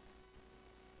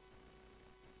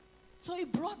 So he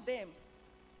brought them.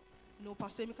 You know,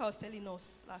 Pastor Emeka was telling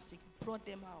us last week, he brought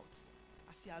them out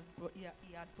as he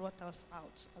had brought us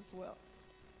out as well.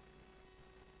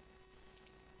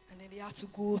 And then they had to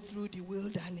go through the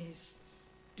wilderness,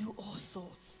 do all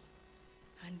sorts.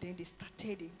 And then they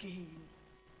started again.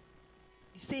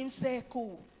 The same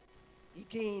circle,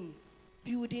 again,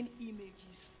 building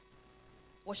images,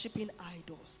 worshiping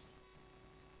idols.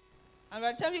 And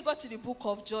by the time we got to the book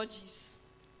of Judges,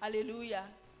 hallelujah,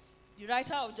 the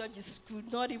writer of Judges could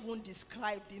not even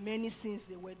describe the many sins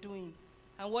they were doing.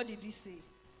 And what did he say?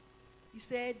 He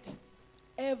said,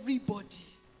 everybody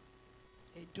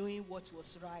were doing what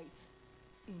was right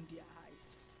in their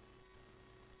eyes.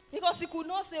 Because he could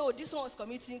not say, oh, this one was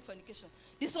committing fornication.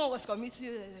 This one was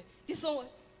committing, this one was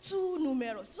too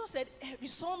numerous. He just said, the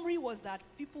summary was that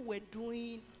people were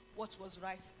doing what was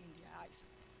right in their eyes.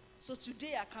 So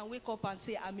today I can wake up and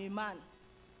say, I'm a man.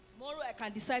 Tomorrow I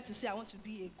can decide to say, I want to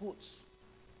be a goat.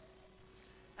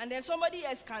 And then somebody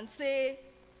else can say,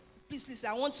 please listen,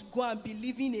 I want to go and be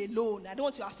living alone. I don't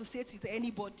want to associate with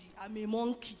anybody. I'm a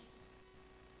monkey.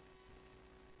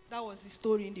 That was the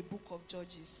story in the book of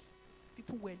Judges.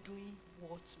 People were doing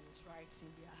what was right in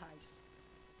their eyes.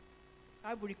 The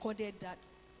Bible recorded that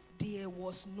there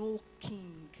was no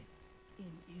king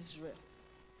in Israel.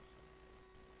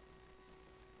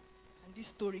 And this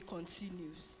story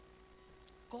continues.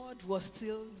 God was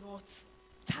still not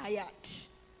tired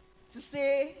to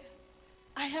say,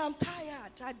 I am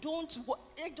tired. I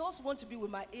just want to be with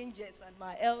my angels and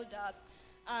my elders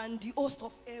and the host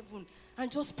of heaven and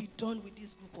just be done with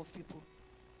this group of people.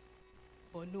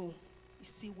 But no, he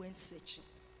still went searching.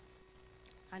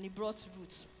 And he brought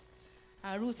Ruth.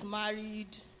 And Ruth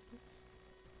married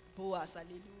Boaz,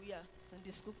 hallelujah,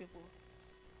 Sunday school people.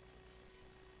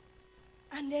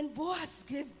 And then Boaz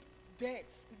gave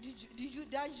birth.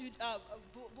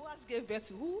 Boaz gave birth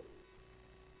to who?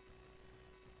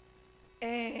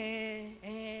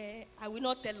 I will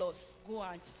not tell us. Go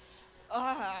on.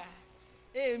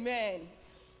 Amen.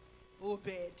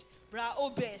 Obed. Bra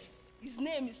Obed. His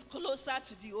name is closer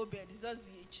to the Obed. It's just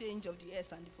the change of the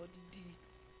S and for the D.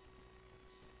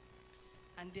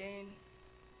 And then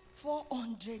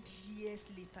 400 years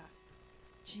later,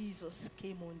 Jesus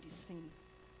came on the scene.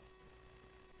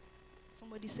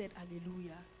 Somebody said,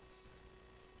 hallelujah.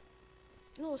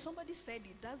 No, somebody said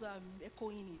it. That's why I'm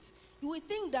echoing it. You would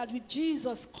think that with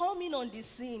Jesus coming on the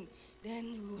scene,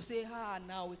 then we will say,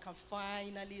 now we can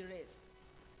finally rest.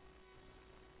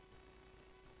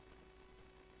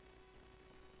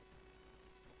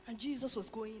 And Jesus was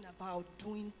going about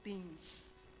doing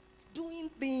things. Doing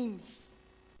things.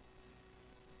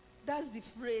 That's the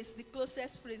phrase, the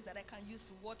closest phrase that I can use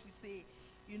to what we say,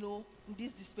 in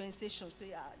this dispensation.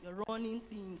 Say, you're running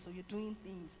things or you're doing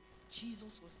things.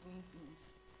 Jesus was doing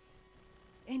things.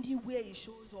 Anywhere he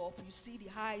shows up, you see the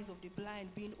eyes of the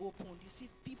blind being opened. You see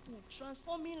people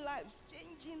transforming lives,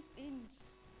 changing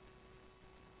things.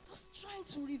 Just trying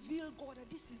to reveal God, that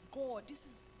this is God. This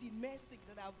is the message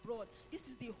that I've brought. This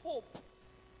is the hope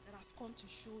that I've come to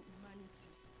show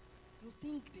humanity. You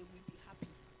think they will be happy?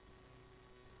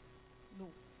 No.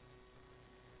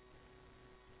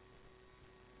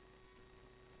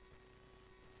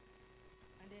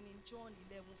 And then in John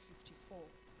 11:54,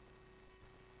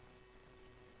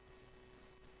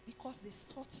 because they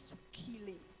sought to kill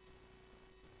him,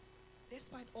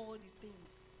 despite all the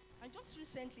things. And just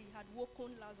recently, he had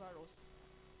woken Lazarus.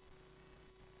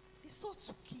 They sought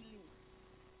to kill him.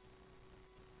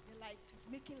 They're like, it's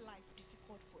making life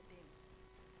difficult for them.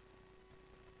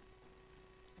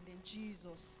 And then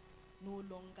Jesus no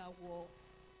longer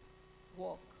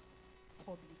walk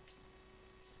publicly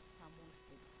amongst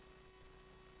them.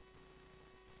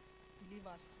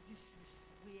 Believers, this is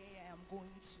where I am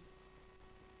going to.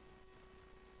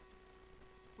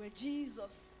 Where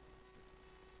Jesus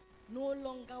no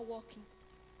longer walking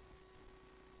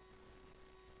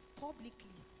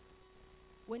publicly,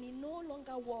 when he no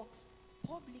longer walks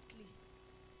publicly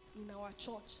in our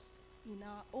church, in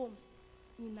our homes,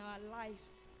 in our life,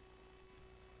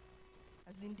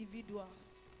 as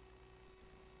individuals.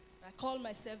 I call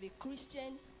myself a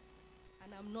Christian,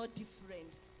 and I'm not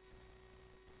different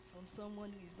from someone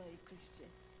who is not a Christian.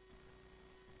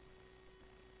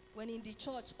 When in the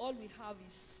church, all we have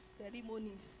is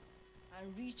ceremonies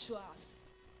and rituals.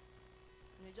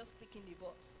 And we're just ticking the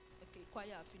box. Okay,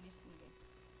 choir are finished singing.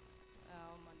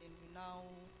 And then we now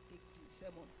take the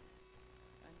sermon.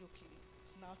 And okay,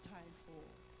 it's now time for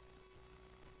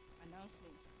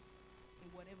announcement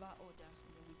in whatever order.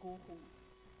 And then we go home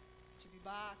to be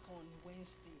back on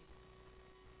Wednesday.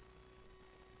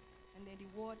 And then the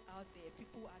word out there,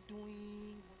 people are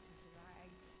doing what is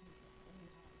right in their own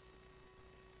lives.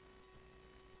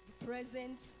 The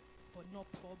present but not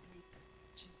public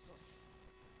Jesus.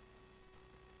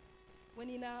 When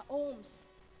in our homes,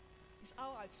 it's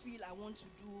how I feel I want to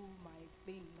do my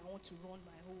thing. I want to run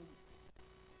my home.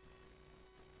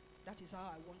 That is how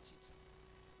I want it.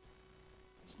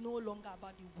 It's no longer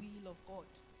about the will of God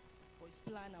or his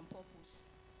plan and purpose.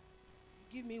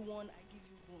 You give me one, I give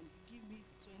you one. You give me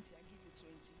 20, I give you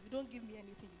 20. You don't give me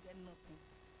anything, you get nothing.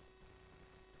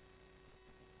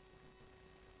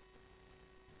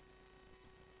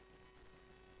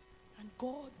 And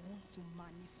God wants to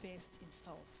manifest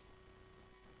himself.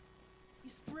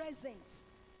 He's present,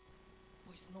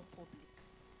 but it's not public.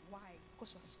 Why?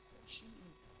 Because you are squashing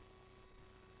him.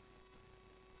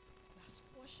 You are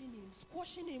squashing him.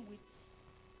 Squashing him with,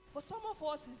 for some of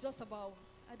us, it's just about,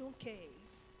 I don't care.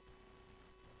 It's,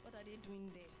 what are they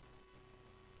doing there?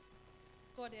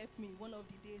 God help me. One of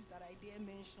the days that I dare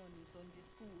mention is on the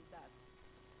school that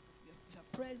you're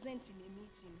present in a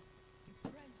meeting. Be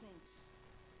present.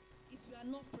 If you are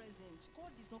not present,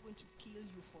 God is not going to kill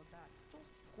you for that.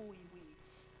 Just go away.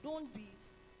 Don't be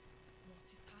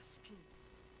multitasking.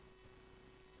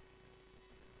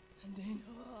 And then,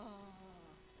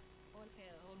 all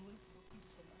hell almost broke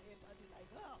loose on my head. I'd be like,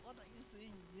 what are you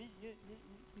saying? You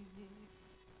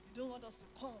don't want us to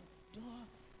come. You don't want,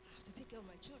 I have to take care of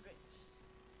my children.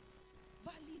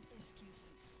 Valid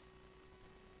excuses.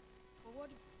 But what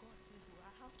God says,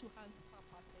 I have two hands to tap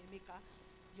Pastor Emeka.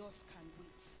 Yours can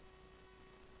wait.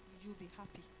 You'll be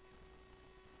happy.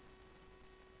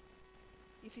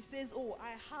 If he says,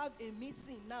 I have a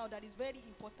meeting now that is very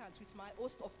important with my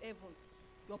host of heaven,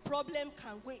 your problem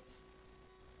can wait.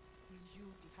 Will you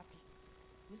be happy?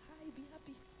 Will I be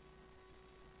happy?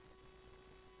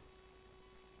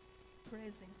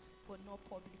 Present, but not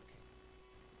public.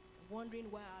 Wondering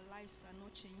why our lives are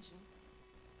not changing.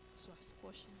 So I'm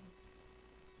squashing.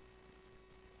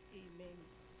 Amen.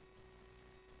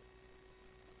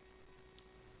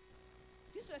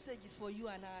 This message is for you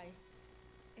and I,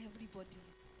 everybody.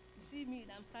 You see me,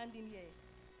 I'm standing here,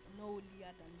 I'm no holier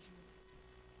than you.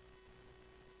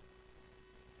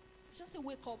 It's just a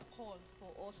wake-up call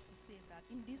for us to say that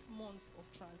in this month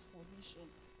of transformation,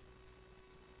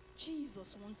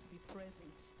 Jesus wants to be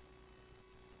present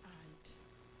and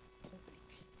public.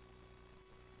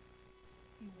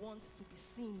 He wants to be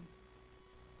seen.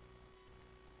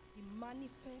 The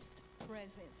manifest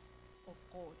presence of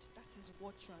God. That is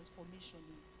what transformation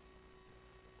is.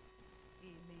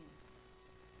 Amen.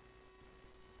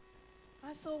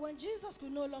 And so when Jesus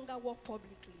could no longer walk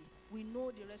publicly, we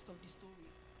know the rest of the story.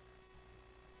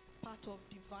 Part of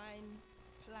divine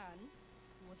plan,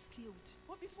 he was killed.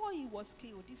 But before he was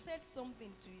killed, he said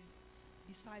something to his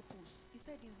disciples. He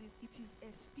said, it is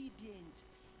expedient,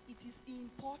 it is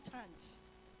important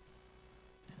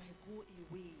that I go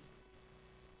away.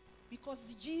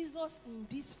 Because Jesus in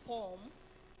this form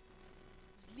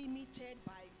is limited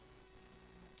by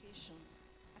location.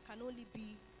 I can only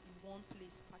be in one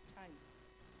place per time.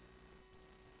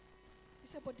 He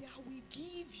said, but I will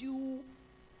give you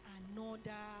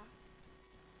another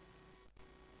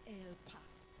helper.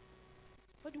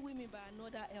 What do we mean by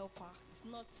another helper? It's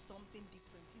not something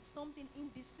different. It's something in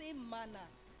the same manner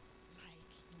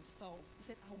like himself. He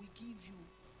said, I will give you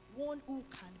one who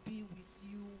can be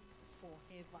with you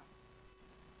forever.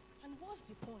 And what's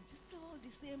the point? It's still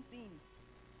the same thing.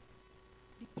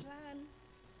 The plan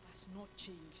has not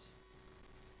changed.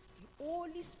 The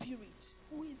Holy Spirit,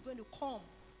 who is going to come,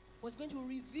 was going to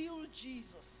reveal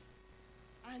Jesus.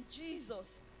 And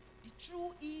Jesus, the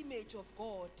true image of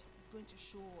God, is going to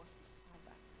show us the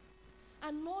Father.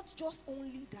 And not just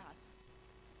only that.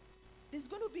 There's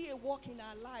going to be a work in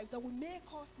our lives that will make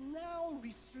us now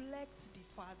reflect the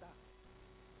Father.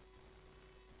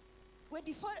 Where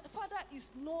the Father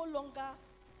is no longer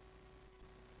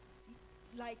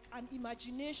like an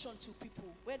imagination to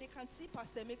people, where they can see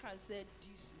Pastor Emeka and say,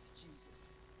 this is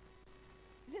Jesus.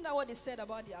 Isn't that what they said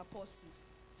about the apostles?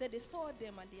 So they saw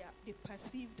them and they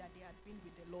perceived that they had been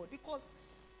with the Lord because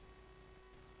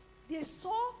they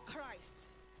saw Christ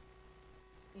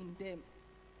in them.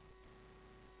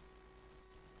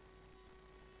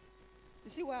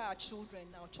 You see why our children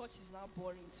now, church is now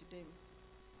boring to them.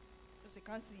 Because they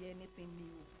can't see anything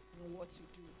new in what you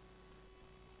do.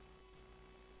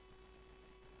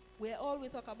 Where all we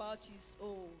talk about is,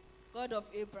 God of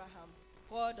Abraham,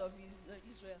 God of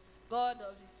Israel, God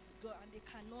of his God, and they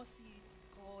cannot see it.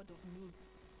 God of me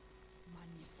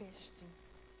manifesting.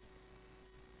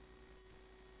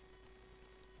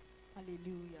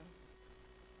 Hallelujah.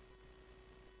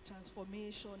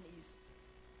 Transformation is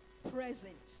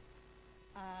present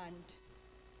and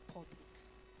public.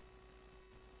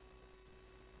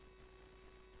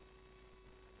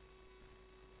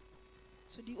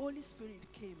 So the Holy Spirit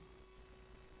came.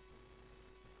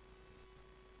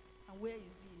 And where is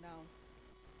he now?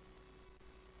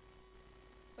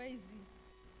 Where is he?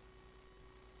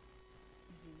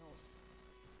 He's in us.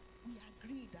 We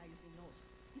agree that he's in us.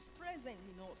 He's present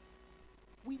in us.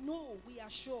 We know, we are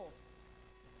sure.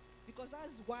 Because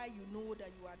that's why you know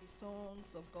that you are the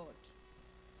sons of God.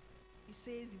 He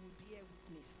says he will bear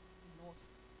witness in us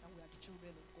that we are the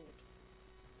children of God.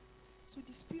 So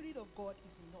the Spirit of God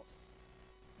is in us.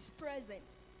 He's present,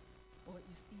 or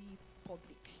is he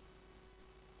public?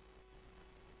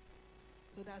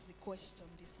 So that's the question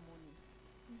this morning.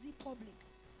 Is he public?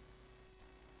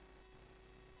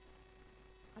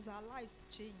 Has our lives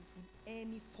changed in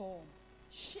any form,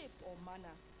 shape, or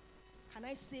manner? Can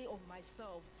I say of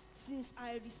myself, since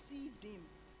I received him,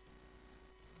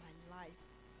 my life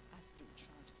has been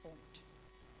transformed?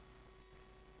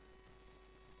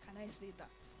 Can I say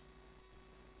that?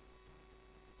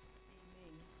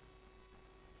 Amen.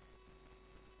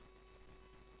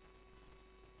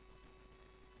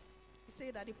 We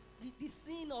say that the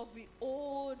sin of the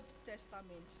Old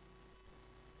Testament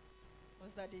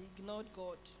was that they ignored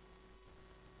God.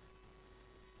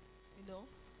 You know,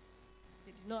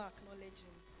 they did not acknowledge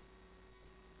him.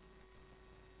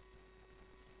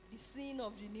 The sin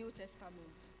of the New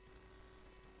Testament,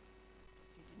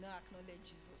 they did not acknowledge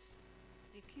Jesus.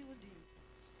 They killed him,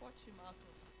 scorched him out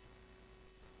of.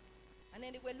 And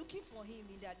then they were looking for him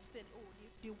in that. They said, oh,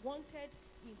 they wanted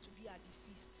him to be at the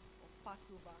feast of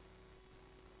Passover.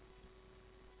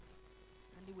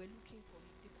 And they were looking for him.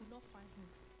 They could not find him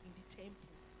in the temple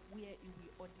where he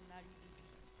will ordinarily be.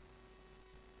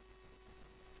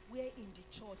 Where in the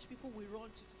church people will run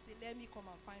to say, let me come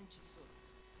and find Jesus.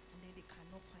 And then they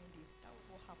cannot find him. That was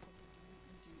what happened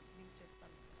in the New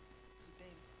Testament to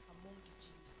them among the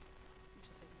Jews. Which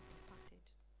was like they departed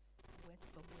and went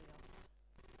somewhere else.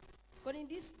 But in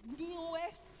this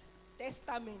newest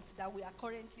testament that we are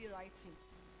currently writing,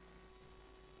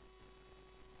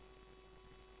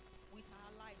 with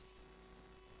our lives,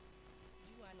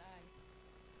 you and I,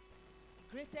 the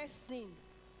greatest sin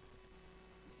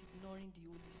is ignoring the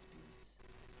Holy Spirit.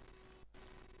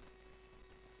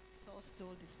 It's all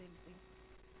still the same thing.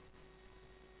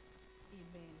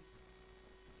 Amen.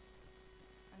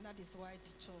 And that is why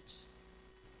the church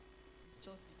is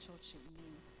just the church in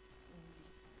name only.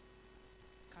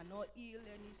 You cannot heal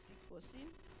any sick person.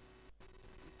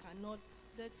 You cannot,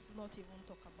 let's not even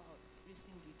talk about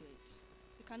raising the dead.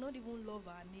 We cannot even love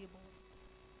our neighbors.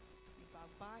 We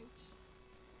backbite,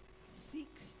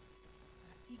 sick,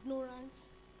 ignorant.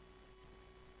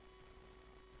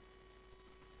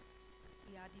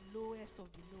 We are the lowest of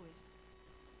the lowest.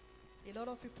 A lot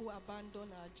of people abandon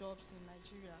our jobs in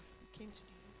Nigeria. We came to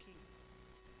the UK.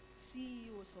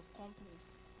 CEOs of companies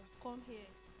have come here.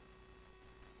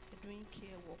 They're doing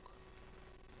care work.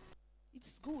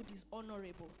 It's good, it's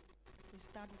honorable. Is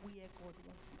that where God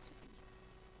wants it to be?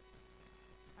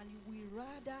 And we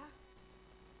rather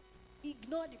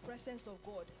ignore the presence of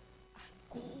God and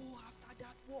go after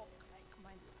that work like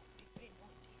my life depends on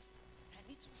this. I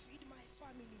need to feed my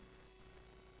family.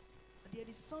 But there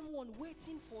is someone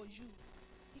waiting for you.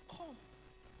 He come.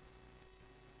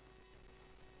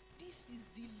 This is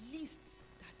the least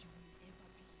that you will ever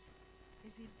be.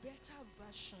 There's a better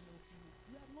version of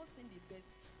you. You have not seen the best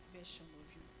version of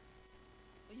you.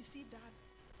 But you see that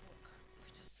work,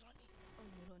 we're just running.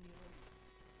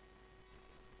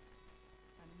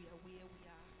 And we are where we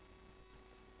are.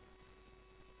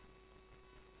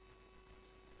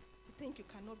 You think you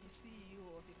cannot be CEO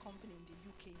of a company in the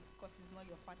UK because it's not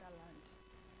your fatherland.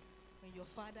 When your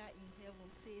Father in heaven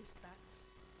says that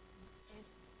the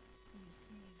earth is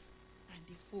his and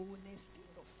the fullness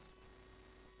thereof.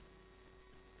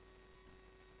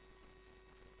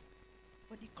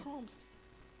 But the crumbs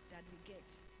that we get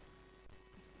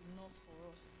is enough for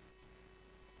us.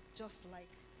 Just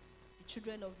like the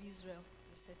children of Israel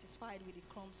were satisfied with the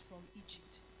crumbs from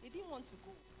Egypt. They didn't want to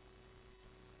go.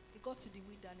 They got to the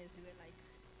wilderness, they were like,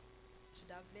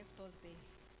 should have left us there.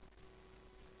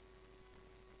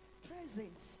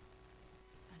 Present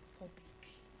and public.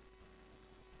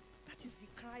 That is the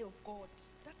cry of God.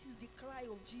 That is the cry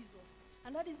of Jesus.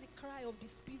 And that is the cry of the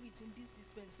Spirit in this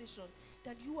dispensation,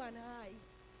 that you and I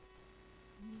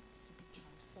need to be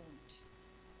transformed.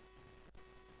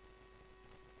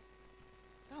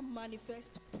 that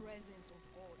manifest presence of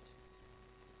God,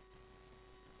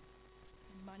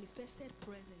 the manifested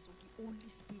presence of the Holy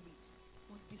Spirit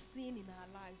must be seen in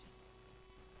our lives,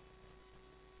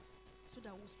 so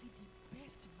that we'll see the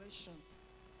best version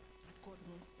that God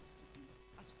wants us to be,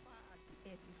 as far as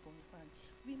the earth is concerned.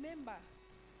 Remember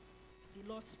the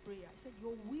Lord's Prayer. He said,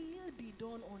 your will be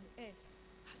done on earth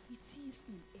as it is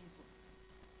in heaven.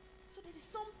 So there is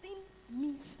something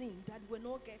missing that we're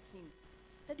not getting.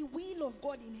 That the will of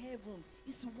God in heaven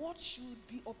is what should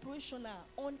be operational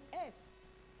on earth.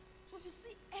 So if you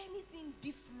see anything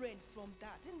different from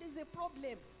that, then there's a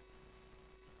problem.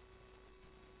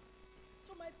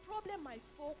 So my problem, my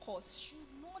focus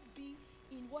should not be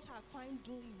in what I find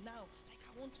doing now. Like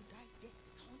I want to die there,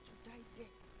 I want to die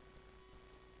there.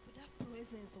 But that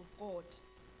presence of God,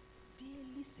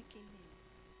 daily seeking Him.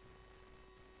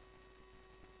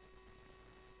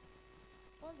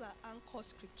 What's our anchor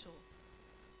scripture?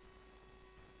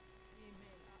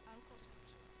 Amen. Our anchor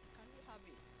scripture. Can we have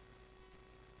it?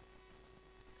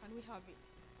 Can we have it?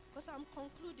 Because I'm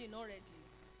concluding already.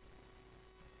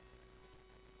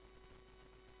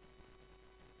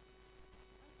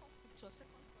 Anchor scripture, 2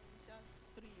 Corinthians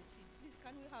 3:18. Please,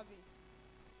 can we have it?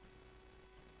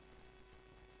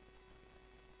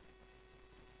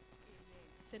 Amen.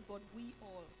 He said, but we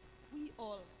all,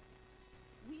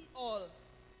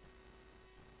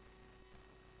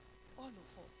 all of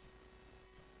us,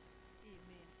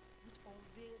 amen, with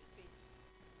unveiled face,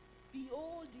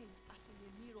 beholding as in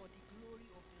a mirror the glory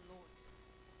of the Lord,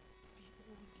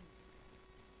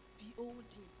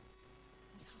 beholding,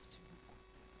 we have to look.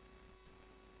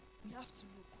 We have to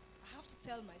look. I have to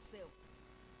tell myself,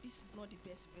 this is not the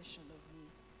best version of me.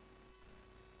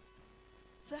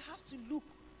 So I have to look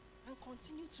and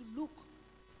continue to look.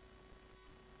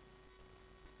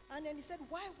 And then he said,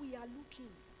 while we are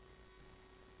looking,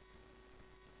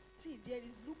 see, there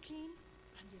is looking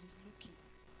and there is looking.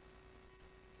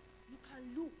 You can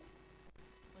look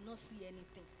but not see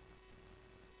anything.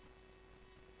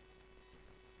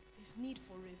 There's need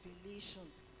for revelation.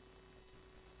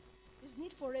 There's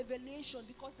need for revelation,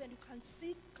 because then you can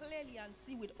see clearly and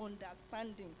see with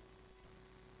understanding.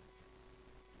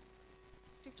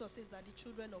 Scripture says that the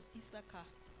children of Issachar,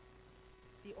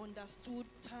 they understood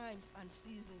times and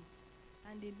seasons,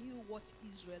 and they knew what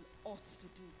Israel ought to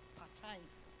do per time.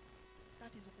 That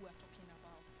is what we are talking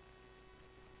about.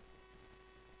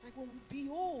 Like when we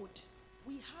behold,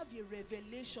 we have a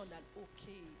revelation that,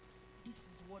 okay, this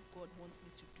is what God wants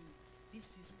me to do.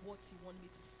 This is what He wants me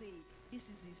to say. This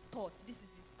is His thoughts. This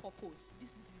is His purpose. This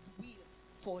is His will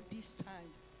for this time.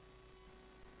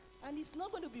 And it's not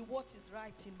going to be what is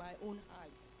right in my own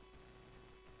eyes.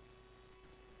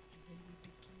 And then we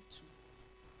begin to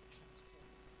transform.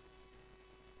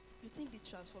 You think the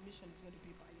transformation is going to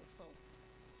be by yourself?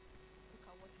 Look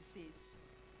at what he says.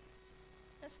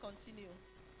 Let's continue.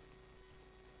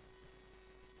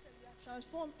 So we are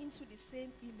transformed into the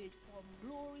same image from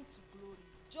glory to glory,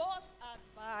 just as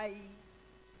by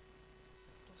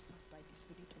the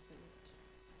Spirit of the Lord.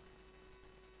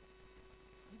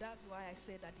 And that's why I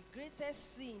said that the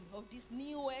greatest sin of this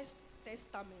newest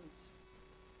testament is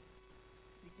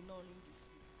ignoring the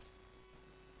Spirit.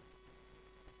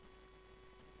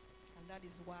 And that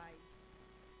is why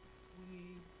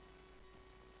we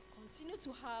continue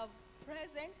to have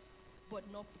present but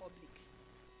not public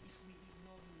if we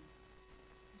ignore Him.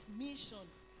 His mission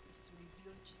is to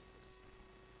reveal Jesus.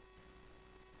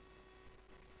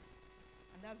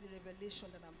 And that's the revelation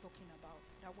that I'm talking about.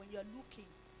 That when you're looking,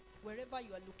 wherever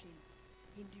you are looking,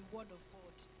 in the Word of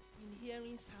God, in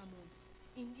hearing sermons,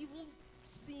 in even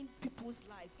seeing people's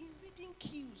life, in reading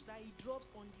cues that He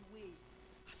drops on the way,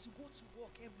 as you go to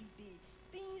work every day,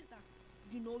 things that,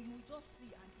 you will just see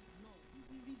and ignore. He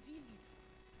will reveal it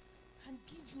and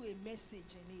give you a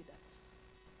message in it.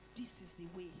 This is the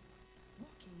way.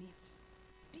 Walk in it.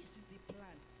 This is the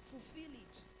plan. Fulfill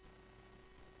it.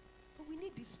 But we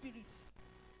need the Spirit.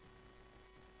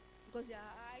 Because there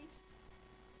are eyes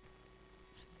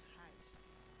and there are eyes.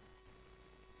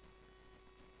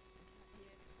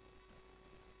 There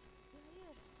are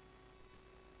ears.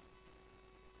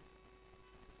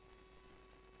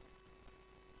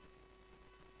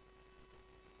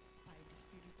 By the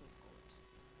Spirit of God.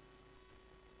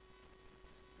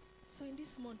 So in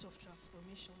this month of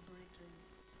transformation, brethren,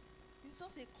 it's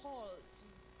just a call to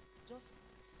just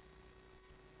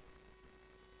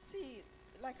see,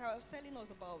 like I was telling us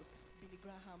about Billy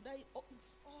Graham, that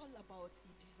it's all about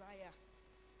a desire.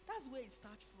 That's where it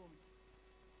starts from.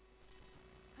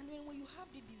 And when you have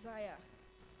the desire,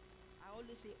 I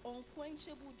always say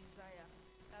unquenchable desire.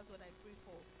 That's what I pray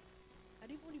for. And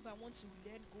even if I want to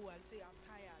let go and say I'm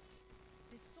tired,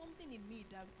 There's something in me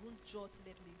that won't just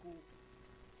let me go.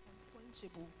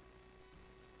 Unquenchable.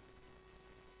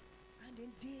 And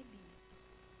then daily,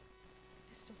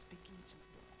 let's just begin to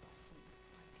walk by Him,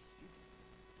 by the Spirit.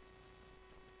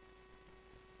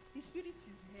 The Spirit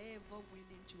is ever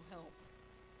willing to help.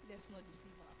 Let's not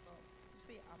deceive ourselves. You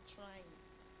say, I'm trying.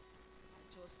 I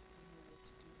just don't know what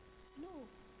to do. No.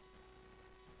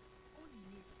 All He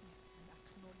needs is an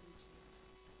acknowledgement.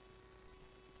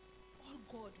 All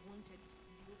God wanted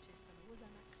in the Old Testament was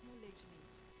an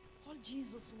acknowledgement. All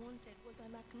Jesus wanted was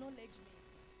an acknowledgement.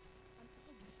 And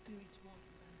all the Spirit wants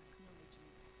is an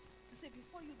acknowledgement. To say,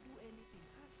 before you do anything,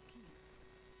 ask Him,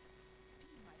 be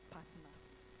my partner.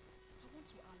 I want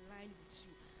to align with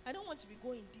you. I don't want to be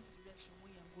going this direction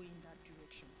when you're going that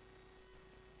direction.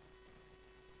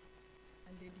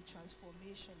 And then the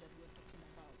transformation that we're talking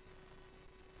about,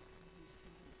 we see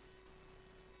it.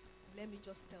 Let me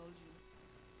just tell you,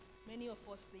 many of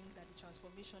us think that the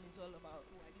transformation is all about,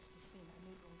 oh, I used to sin, I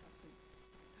no longer sin.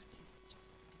 That is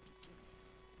just the beginning.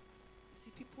 You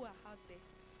see, people are out there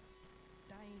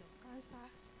dying of cancer,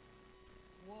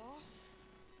 wars,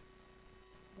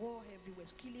 war everywhere,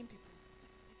 killing people.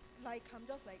 Like, I'm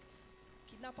just like,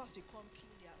 kidnappers will come, kill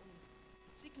their own.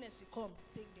 Sickness will come,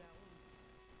 take their own.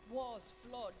 Wars,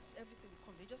 floods, everything will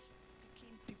come. They just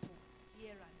picking people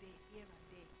here and there, here and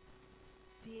there.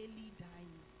 Daily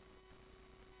dying.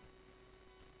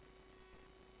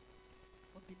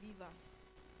 But believers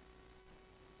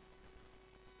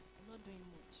are not doing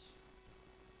much.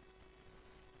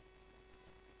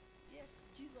 Yes,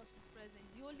 Jesus is present.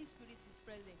 The Holy Spirit is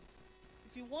present.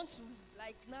 If you want to,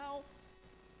 like now,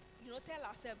 tell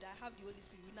ourselves that I have the Holy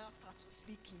Spirit, we now start to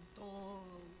speak in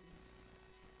tongues.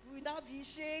 We will now be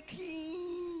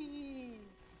shaking.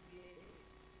 Yeah.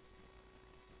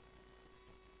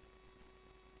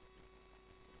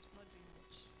 It's not doing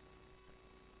much.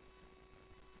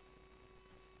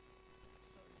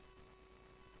 Sorry.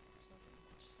 It's not doing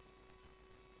much.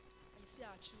 And you see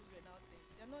our children out there,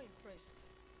 they're not impressed.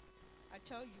 I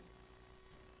tell you.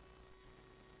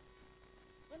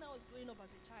 When I was growing up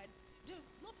as a child, there's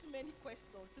not too many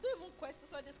questions. You don't even question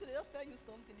Sunday school. They just tell you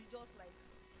something. You just like,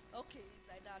 okay, it's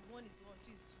like that. 1 is 1,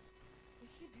 2 is 2. You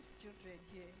see these children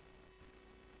here.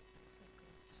 Oh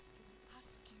God. They will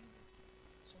ask you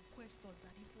some questions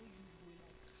that even you will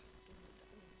like, don't know that.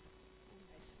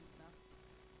 Oh, I see now.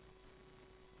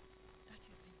 That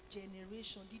is the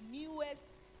generation, the newest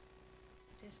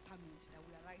testament that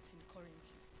we are writing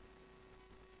currently.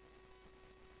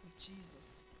 With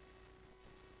Jesus.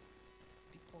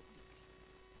 Be public.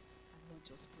 Not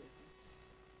just present.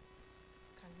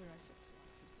 Can we rise up to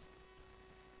our feet?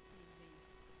 Amen.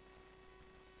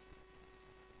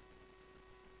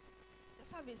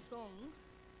 Just have a song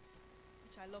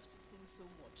which I love to sing so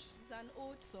much. It's an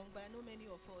old song, but I know many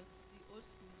of us, the old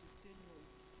schools, will still know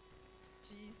it.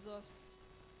 Jesus,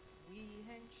 we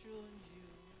enthrone you.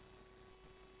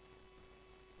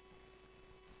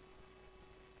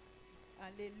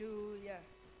 Hallelujah.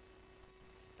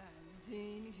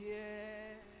 Standing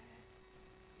here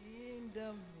in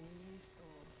the midst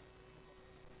of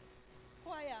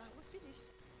choir, we finished.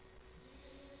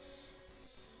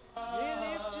 We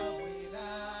lift you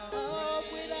up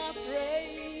with our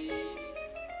praise,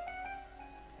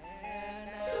 and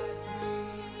as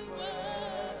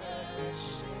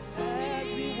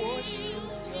we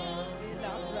worship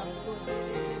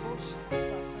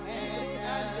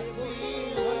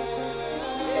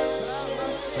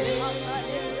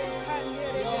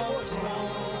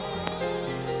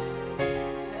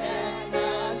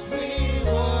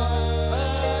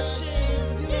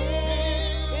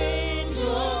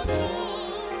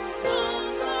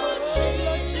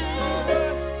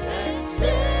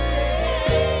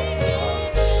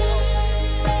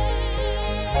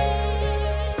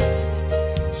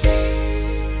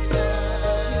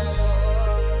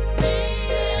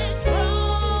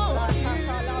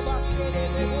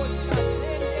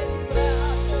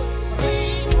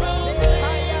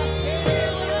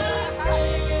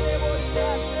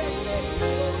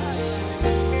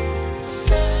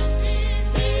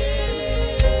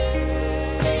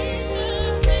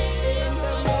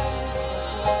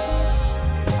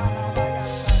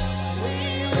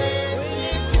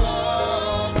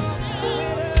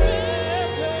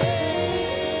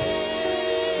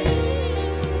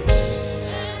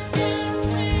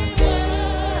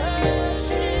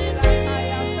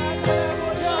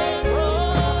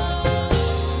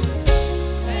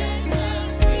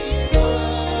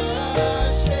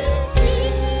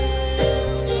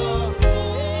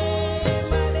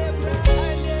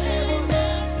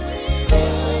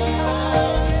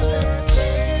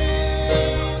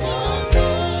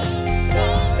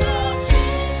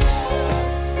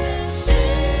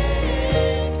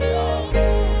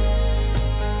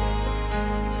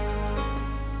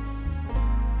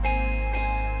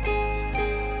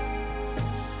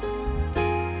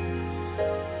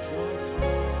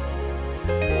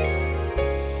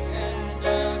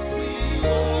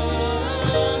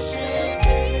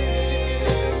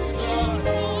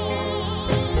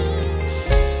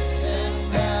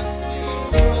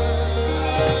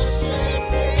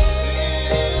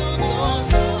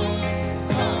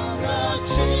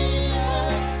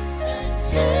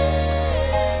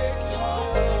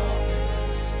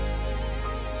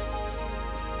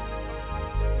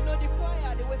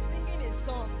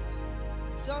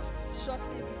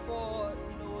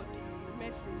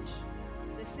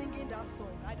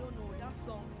song. I don't know. That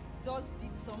song just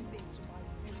did something to my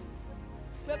spirit.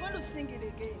 We're going to sing it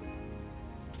again.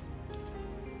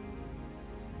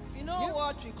 You know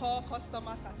what we call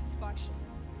customer satisfaction?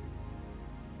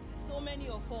 There's so many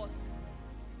of us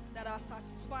that are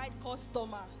satisfied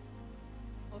customer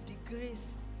of the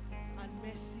grace and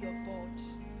mercy of God.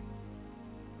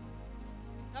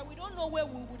 That we don't know where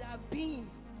we would have been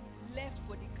left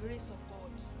for the grace of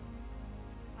God.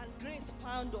 And grace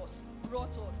found us,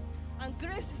 brought us. And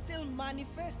grace is still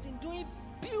manifesting, doing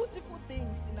beautiful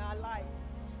things in our lives,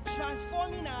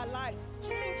 transforming our lives,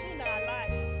 changing our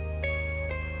lives.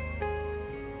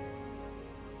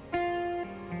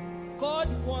 God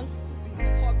wants to be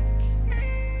public.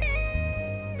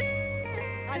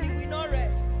 And He will not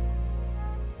rest.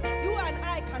 You and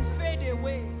I can fade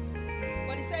away.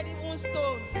 But He said even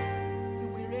stones He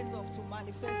will raise up to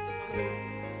manifest His glory.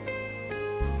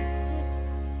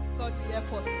 God will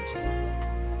help us in Jesus' name.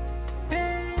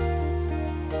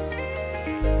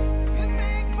 You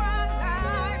make my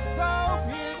life so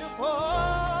beautiful.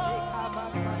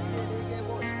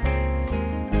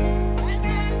 And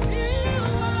as you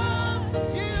are,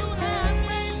 you have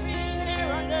made me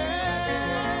here on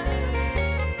earth.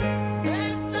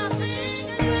 There's nothing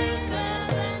greater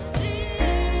than this.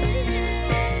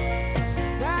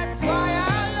 That's why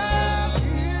I love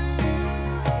you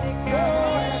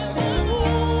forevermore.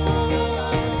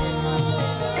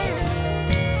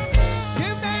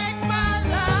 You make my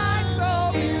life so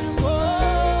beautiful.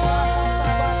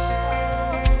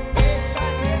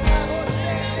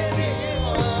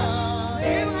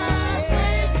 You have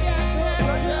made me here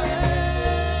on earth.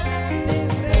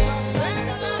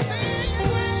 There's nothing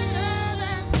greater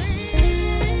than this.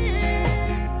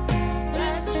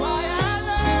 That's why I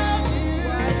love you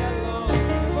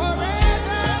forevermore.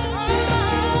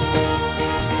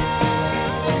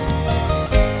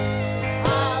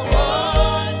 I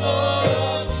want more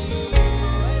of you.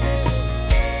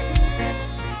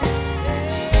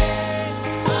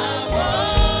 I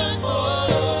want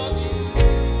more of you,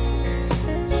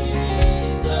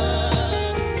 Jesus.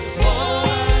 More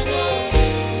I know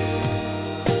you.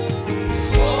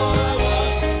 More I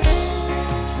want you,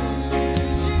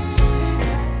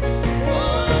 Jesus. More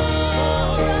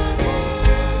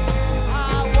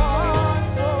I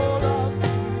want more of you.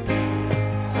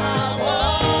 I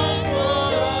want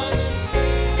more of you.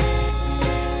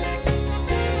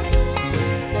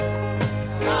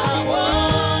 I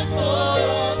want more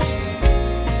of you,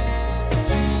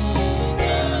 Jesus.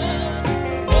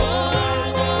 More I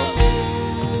know you.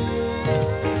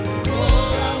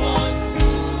 More I want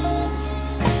more of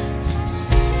you.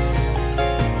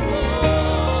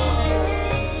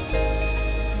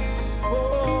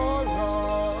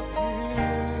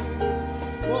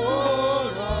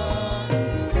 More of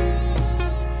you.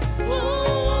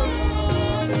 More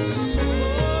of you,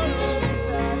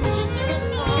 Jesus. Jesus,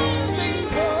 more. Sing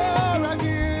more of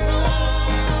you.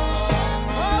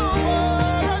 Oh,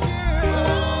 more of you.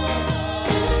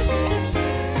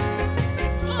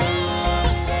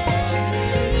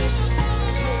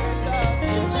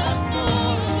 Jesus,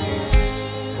 more of you.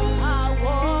 I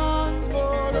want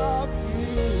more of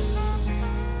you,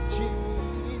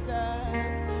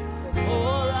 Jesus. The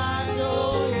more I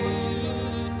know you,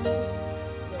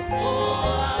 the more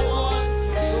I want to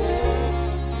know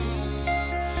you,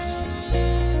 Jesus.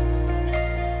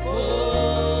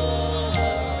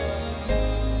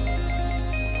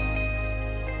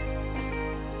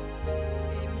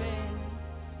 Amen.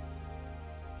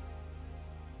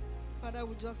 Father,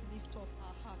 we just lift up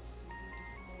our hearts to you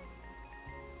this morning.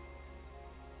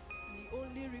 And the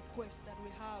only request that we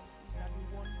have is that we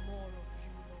want more of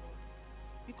you, Lord.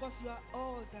 Because you are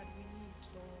all that we need,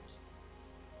 Lord.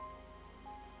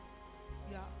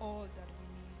 You are all that we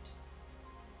need.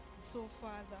 And so,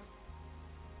 Father,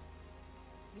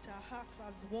 with our hearts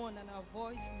as one and our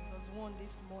voices as one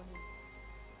this morning,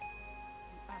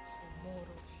 we ask for more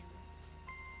of you.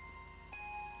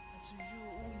 And to you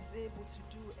who is able to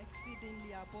do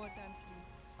exceedingly abundantly,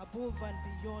 above and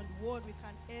beyond what we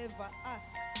can ever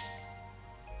ask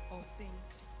or think,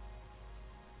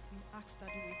 we ask that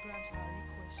you will grant our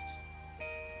request.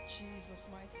 In Jesus'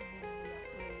 mighty name we have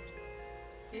prayed.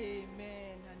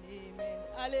 Amen and amen.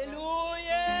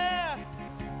 Hallelujah!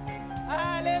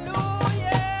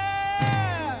 Hallelujah!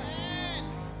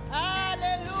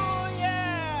 Hallelujah!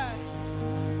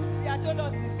 See, I told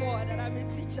us before that I'm a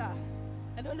teacher.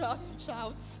 I don't know how to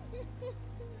shout.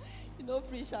 You know,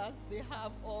 preachers, they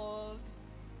have all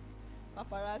the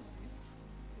paparazzis.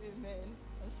 Amen.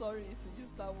 I'm sorry to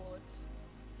use that word.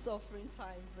 It's offering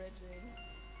time, brethren.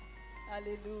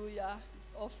 Hallelujah.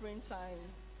 It's offering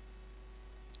time.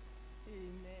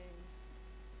 Amen.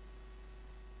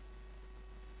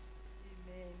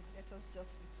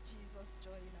 just with Jesus'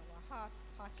 joy in our hearts,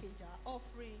 package our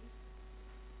offering.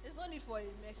 There's no need for a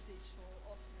message for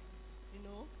offerings, you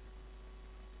know.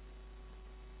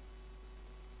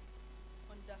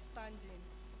 Understanding.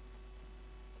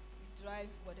 We drive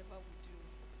whatever we do.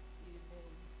 Amen.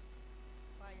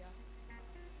 Fire.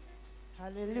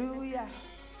 Hallelujah.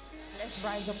 Let's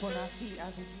rise up on our feet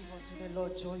as we give unto the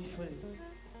Lord joyfully.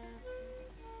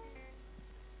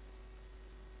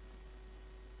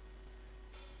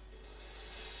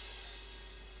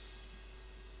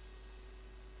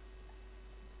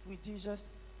 We do just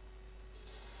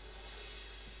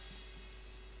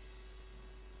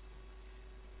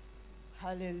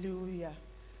hallelujah.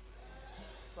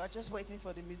 We're just waiting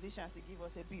for the musicians to give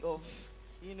us a bit of,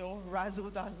 razzle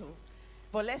dazzle.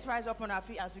 But let's rise up on our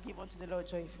feet as we give unto the Lord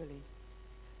joyfully.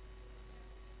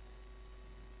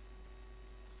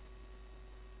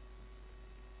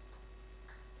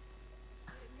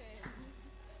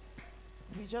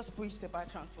 We just preached about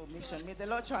transformation. May the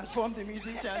Lord transform the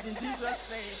musicians in Jesus'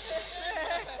 name.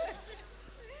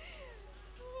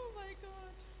 Oh my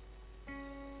God.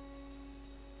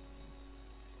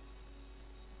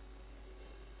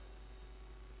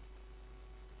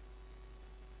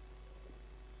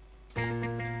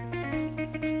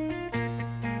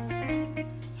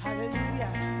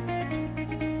 Hallelujah.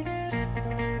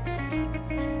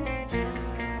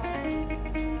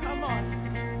 Come on.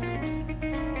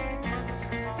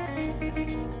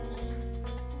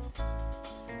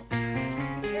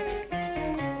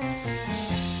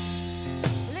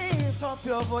 Lift up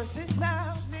your voices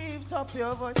now. Lift up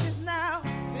your voices now.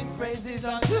 Sing praises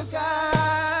unto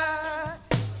God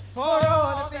for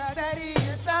all the things that He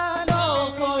has done.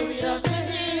 Oh, for it unto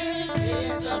Him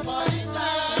is the mighty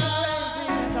time.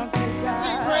 Praises unto God.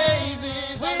 Sing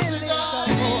praises unto God.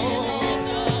 Lift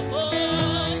up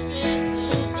voices to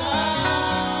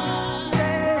God.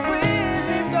 Say we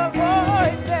lift up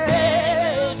voices.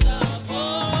 Lift up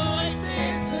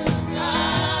voices to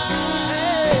God.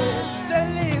 Say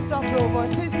lift up your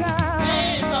voices now.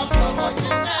 Lift up your voices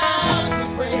now.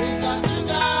 Sing praises unto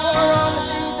God for all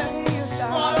the things that He has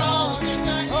done. For all the things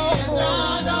that He has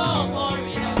done. Oh, for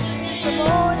it unto Him is the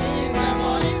morning. Is the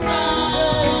morning sun.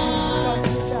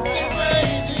 Sing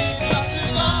praises unto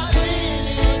God. We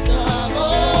lift our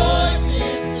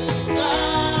voices to God.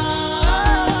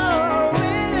 Oh, we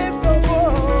lift our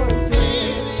voices.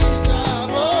 We lift our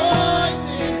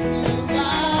voices to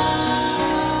God.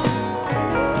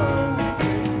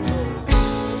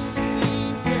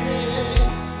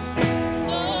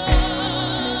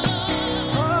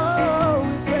 Oh,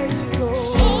 we praise you,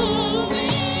 Lord. Oh, we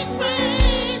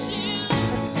praise you,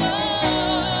 Lord.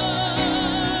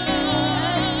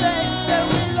 Say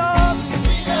we love you.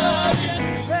 We love you.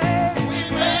 We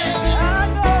praise you.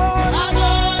 Adore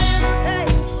you. Hey,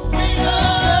 we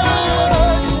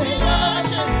love you. We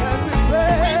worship. And we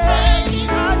praise you.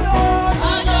 Adore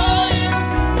you.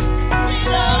 We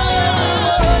love you. We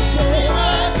worship.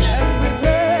 And we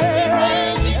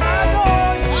praise you.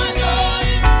 Adore you.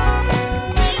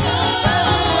 We love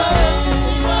you.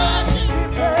 We worship. We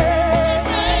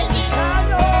praise you.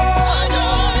 Adore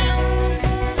you.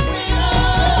 We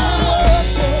love you. We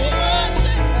worship.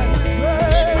 And we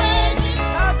praise you.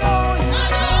 Adore you.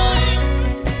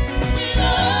 We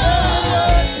love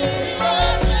you. We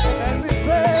worship. And we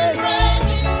praise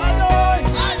you. Adore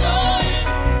you.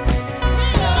 We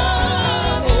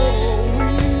love you. We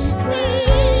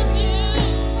praise you,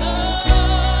 Lord.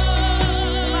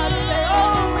 Somebody say,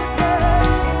 oh, we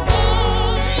praise you.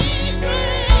 Oh, we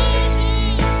praise you,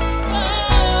 Lord.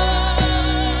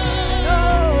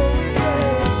 Oh, we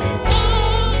praise you.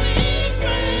 Oh, we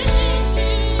praise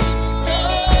you,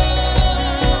 Lord.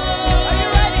 Are you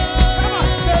ready? Come on.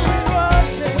 Say we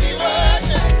worship. We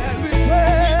worship. And we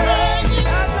praise you.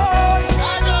 Adore you.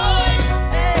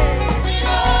 Hey. We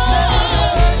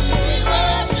worship. We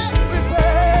worship. We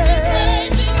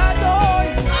praise you. Adore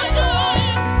you.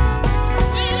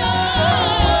 We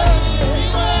love you. We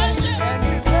worship. And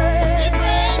we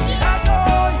praise you.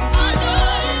 Adore you.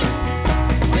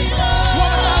 We love you.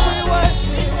 We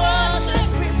worship. We worship.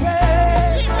 We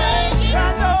praise you.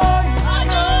 Adore you.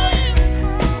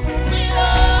 We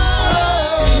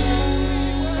love you.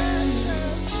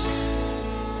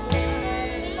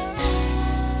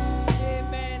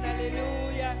 Amen.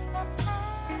 Hallelujah.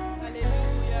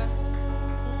 Hallelujah.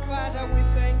 Father, we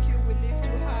thank you. We lift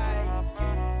you high.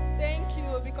 Thank you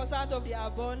because out of the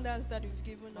abundance that you've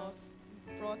given us,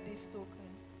 you brought this token.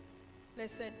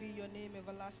 Blessed be your name,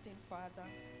 everlasting Father.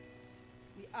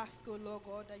 We ask, O Lord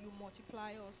God, that you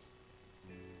multiply us.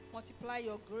 Multiply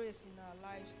your grace in our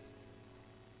lives.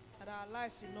 That our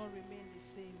lives will not remain the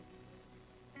same.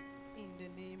 in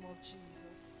the name of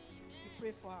Jesus. We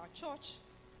pray for our church.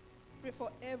 Pray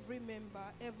for every member,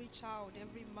 every child,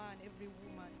 every man, every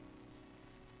woman.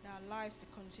 That our lives to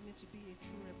continue to be a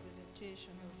true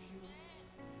representation of you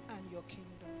and your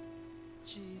kingdom.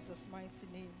 Jesus' mighty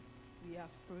name, we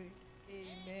have prayed.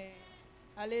 Amen.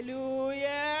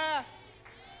 Hallelujah.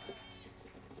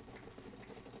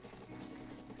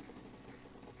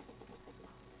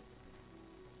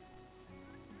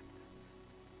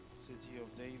 City of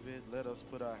David, let us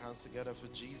put our hands together for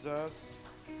Jesus.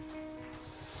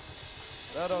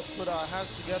 Let us put our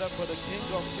hands together for the King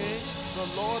of Kings, the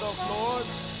Lord of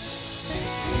Lords,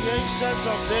 the Ancient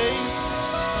of Days.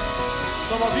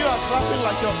 Some of you are clapping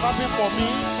like you're clapping for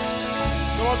me.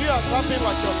 Some of you are clapping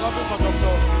like you're clapping for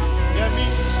Dr. Hear me?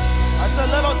 I said,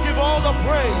 let us give all the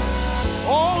praise,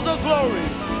 all the glory,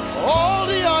 all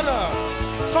the honor.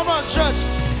 Come on, church.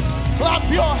 Clap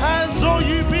your hands, oh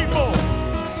you people.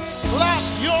 Clap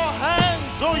your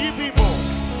hands, oh you people.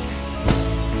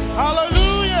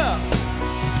 Hallelujah.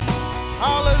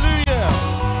 Hallelujah.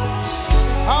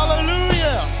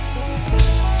 Hallelujah.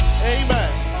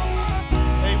 Amen.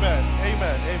 Amen.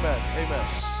 Amen. Amen. Amen.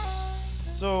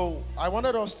 So I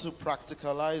wanted us to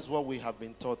practicalize what we have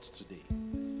been taught today.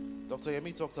 Dr.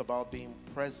 Yemi talked about being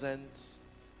present,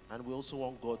 and we also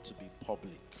want God to be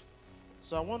public.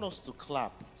 So I want us to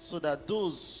clap so that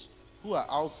those who are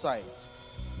outside,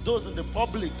 those in the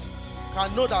public,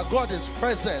 can know that God is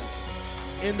present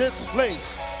in this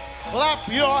place. Clap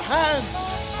your hands,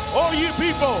 all you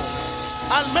people,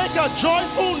 and make a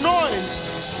joyful noise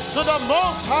to the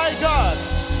Most High God.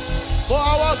 For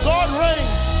our God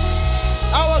reigns.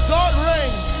 Our God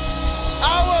reigns.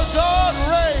 Our God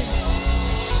reigns.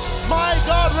 My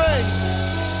God reigns.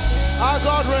 Our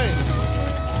God reigns.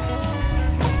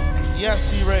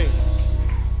 Yes, He reigns.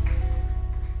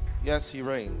 Yes, He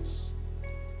reigns.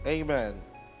 Amen.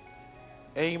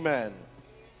 Amen.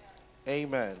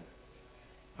 Amen.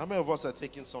 How many of us are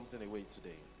taking something away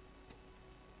today?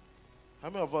 How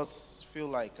many of us feel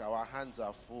like our hands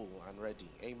are full and ready?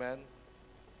 Amen.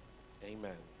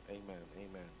 Amen. Amen.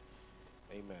 Amen.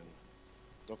 Amen.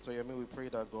 Dr. Yemi, we pray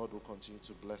that God will continue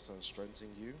to bless and strengthen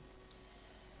you,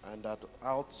 and that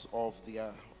out of the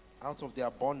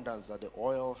abundance that the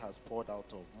oil has poured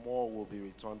out of, more will be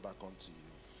returned back unto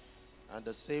you. And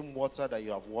the same water that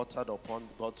you have watered upon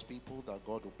God's people, that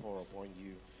God will pour upon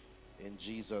you in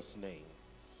Jesus' name.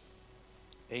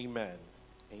 Amen.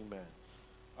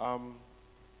 Amen.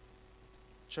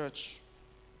 Church,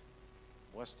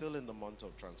 we're still in the month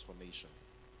of transformation.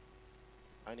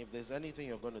 And if there's anything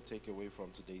you're going to take away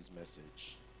from today's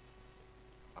message,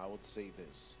 I would say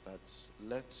this, that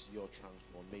let your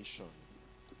transformation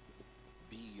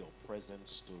be your present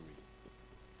story,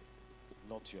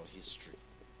 not your history.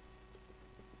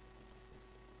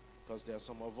 Because there are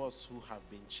some of us who have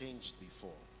been changed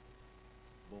before,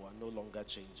 but are no longer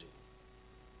changing.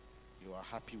 You are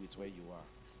happy with where you are.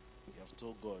 You have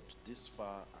told God, this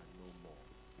far and no more.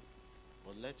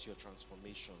 But let your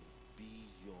transformation be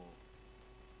your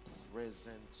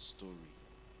present story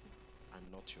and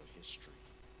not your history.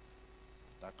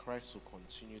 That Christ will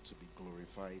continue to be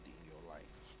glorified in your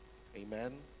life.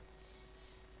 Amen.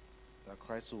 That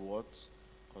Christ will what?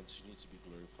 Continue to be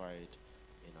glorified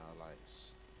in our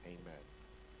lives. Amen.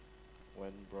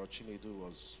 When Bro Chinedu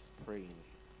was praying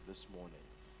this morning,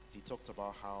 he talked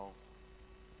about how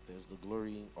there's the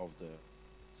glory of the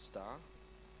star,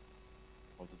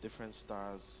 of the different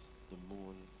stars, the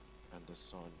moon, and the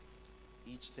sun.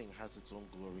 Each thing has its own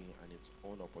glory and its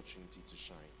own opportunity to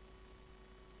shine.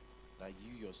 That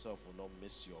you yourself will not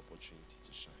miss your opportunity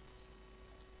to shine.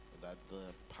 And that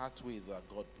the pathway that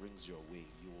God brings your way,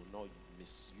 you will not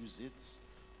misuse it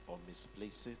or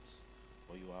misplace it,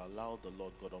 but you will allow the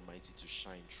Lord God Almighty to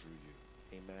shine through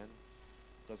you. Amen.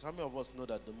 Because how many of us know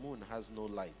that the moon has no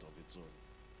light of its own?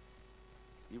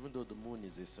 Even though the moon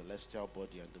is a celestial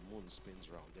body and the moon spins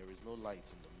round, there is no light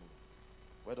in the moon.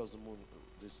 Where does the moon?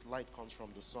 This light comes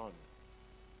from the sun.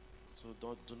 So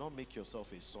do not make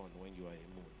yourself a sun when you are a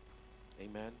moon.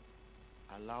 Amen.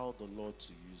 Allow the Lord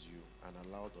to use you and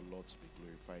allow the Lord to be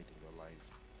glorified in your life.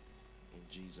 In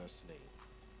Jesus' name.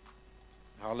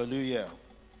 Hallelujah.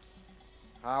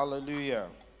 Hallelujah.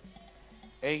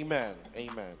 Amen.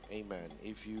 Amen. Amen.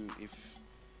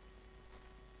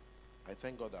 I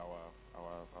thank God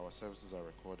our services are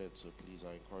recorded, so please,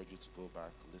 I encourage you to go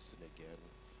back, listen again.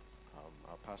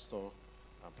 Our pastor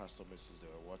and Pastor Mrs., they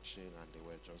were watching and they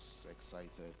were just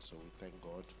excited, so we thank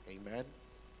God. Amen.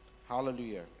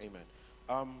 Hallelujah. Amen.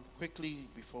 Quickly,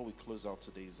 before we close out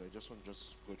today's, I just want to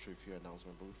go through a few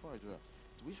announcements, but before I do that,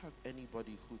 do we have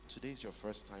anybody who, today's your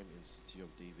first time in City of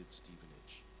David,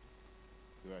 Stevenage?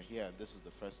 you are here and this is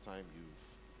the first time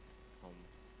you've come.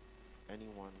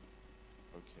 Anyone?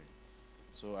 Okay.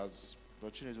 So as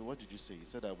Brother, what did you say? You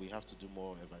said that we have to do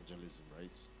more evangelism,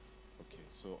 right? Okay.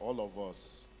 So all of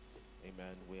us,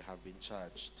 amen, we have been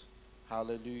charged.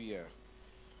 Hallelujah.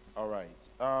 All right.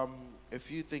 A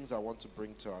few things I want to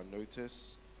bring to our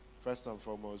notice. First and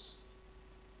foremost,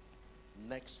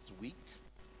 next week,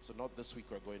 so not this week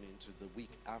we're going into, the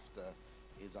week after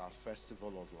is our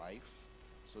Festival of Life.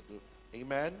 So,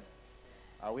 amen?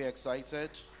 Are we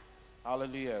excited?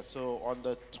 Hallelujah. So on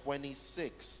the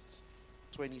 26th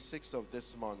of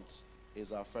this month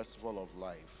is our Festival of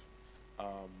Life.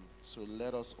 So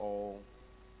let us all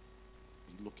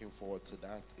be looking forward to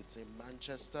that. It's in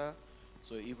Manchester.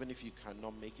 So even if you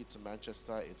cannot make it to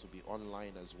Manchester, it will be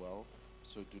online as well.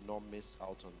 So do not miss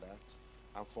out on that.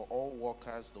 And for all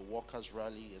workers, the workers'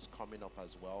 rally is coming up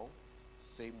as well.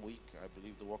 Same week, I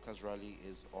believe the workers' rally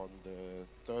is on the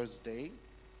Thursday,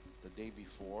 the day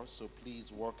before. So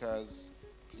please, workers,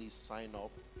 please sign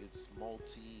up. It's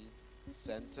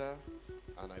multi-center,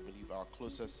 and I believe our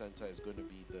closest center is going to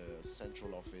be the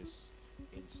central office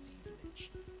in Stevenage.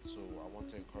 So I want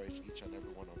to encourage each and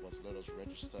every one of us, let us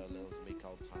register, let us make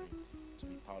our time to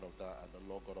be part of that, and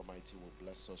the Lord God Almighty will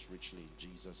bless us richly in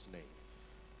Jesus' name.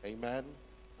 Amen.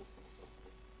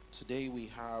 Today we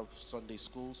have Sunday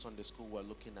school. Sunday school, we're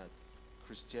looking at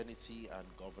Christianity and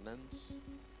governance.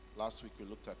 Last week we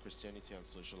looked at Christianity and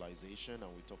socialization,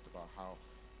 and we talked about how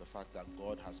the fact that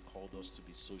God has called us to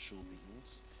be social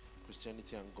beings.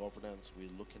 Christianity and governance,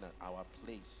 we're looking at our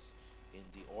place in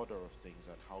the order of things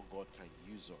and how God can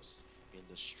use us in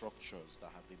the structures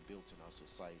that have been built in our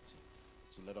society.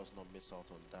 So let us not miss out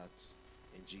on that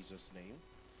in Jesus' name.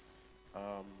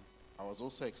 I was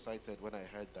also excited when I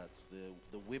heard that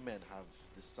the women have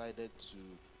decided to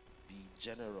be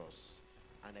generous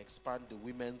and expand the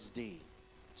Women's Day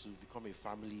to become a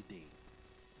family day.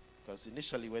 Because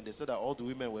initially when they said that all the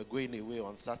women were going away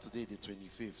on Saturday the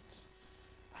 25th,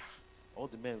 all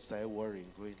the men started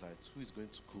worrying, going like, who is going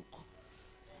to cook?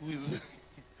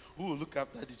 Who will look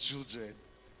after the children?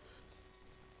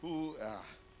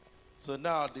 So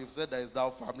now they've said that it's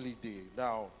now family day.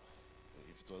 Now,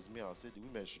 if it was me, I would say the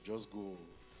women should just go.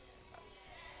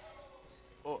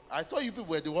 Oh, I thought you people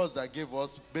were the ones that gave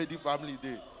us baby family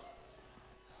day.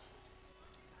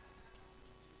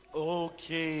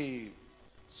 Okay.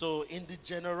 So in the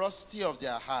generosity of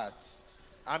their hearts,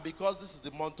 and because this is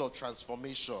the month of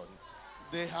transformation,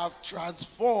 they have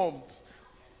transformed.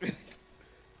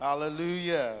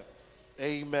 Hallelujah.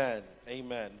 Amen.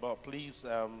 Amen. But please,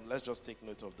 let's just take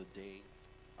note of the day.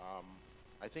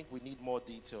 I think we need more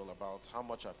detail about how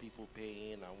much are people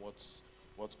paying and what's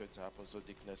going to happen. So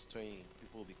Dickness Twain,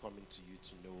 people will be coming to you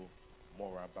to know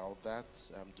more about that.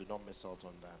 Do not miss out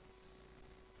on that.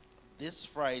 This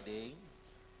Friday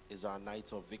is our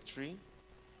night of victory.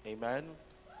 Amen.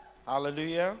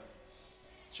 Hallelujah.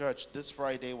 Church, this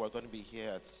Friday we're going to be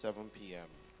here at 7 p.m.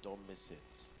 Don't miss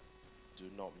it. Do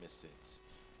not miss it.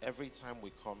 Every time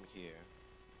we come here,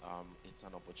 it's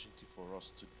an opportunity for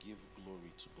us to give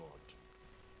glory to God.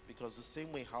 Because the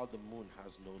same way how the moon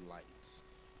has no light,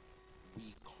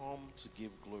 we come to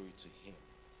give glory to Him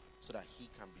so that He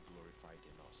can be glorified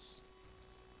in us.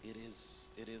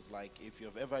 It is like if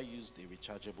you've ever used a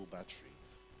rechargeable battery,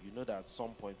 you know that at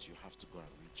some point you have to go and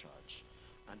recharge.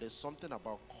 And there's something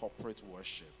about corporate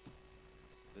worship.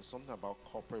 There's something about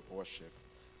corporate worship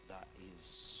that is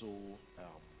so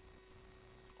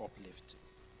uplifting.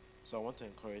 So I want to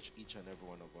encourage each and every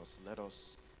one of us. Let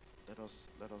us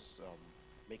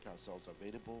make ourselves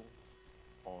available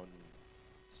on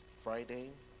Friday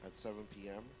at 7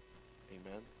 p.m.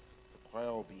 Amen. The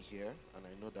choir will be here, and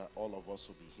I know that all of us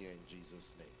will be here in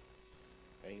Jesus'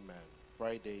 name. Amen.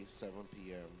 Friday, 7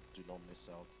 p.m. Do not miss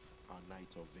out our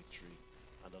night of victory,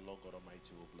 and the Lord God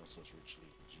Almighty will bless us richly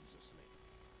in Jesus'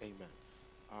 name.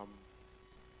 Amen.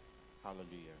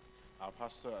 Hallelujah. Our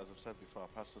pastor, as I've said before, our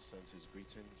pastor sends his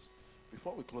greetings.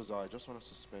 Before we close out, I just want us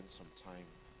to spend some time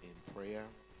in prayer.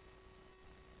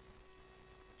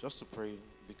 Just to pray,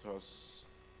 because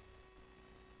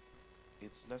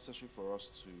it's necessary for us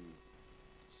to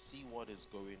see what is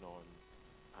going on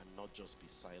and not just be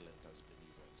silent as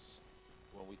believers.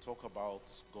 When we talk about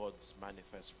God's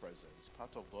manifest presence,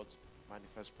 part of God's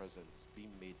manifest presence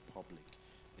being made public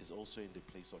is also in the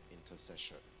place of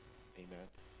intercession. Amen.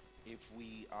 If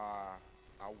we are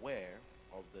aware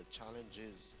of the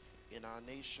challenges in our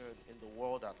nation, in the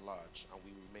world at large, and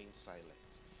we remain silent,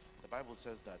 the Bible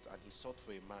says that, and He sought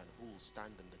for a man who will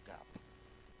stand in the gap.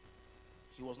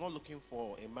 He was not looking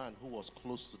for a man who was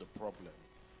close to the problem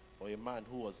or a man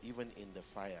who was even in the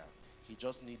fire. He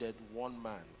just needed one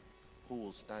man who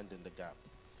will stand in the gap.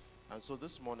 And so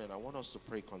this morning, I want us to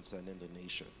pray concerning the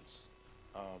nations.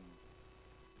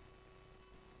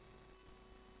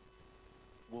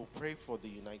 We'll pray for the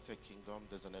United Kingdom.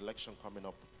 There's an election coming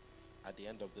up at the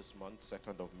end of this month,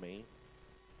 2nd of May.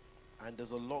 And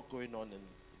there's a lot going on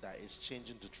that is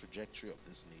changing the trajectory of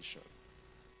this nation.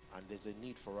 And there's a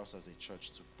need for us as a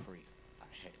church to pray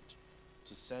ahead,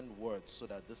 to send words so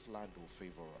that this land will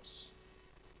favor us.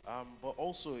 But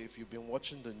also, if you've been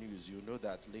watching the news, you know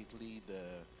that lately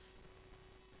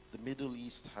the Middle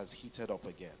East has heated up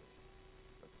again.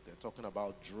 They're talking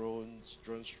about drone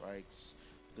strikes.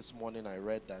 This morning I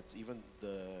read that even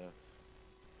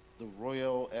the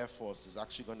Royal Air Force is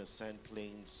actually going to send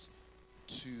planes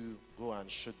to go and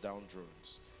shoot down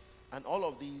drones. And all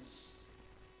of these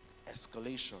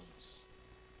escalations,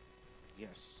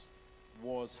 yes,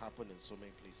 wars happen in so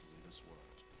many places in this world.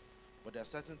 But there are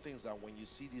certain things that when you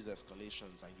see these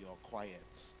escalations and you're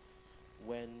quiet,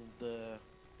 when the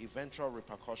eventual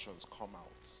repercussions come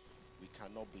out, we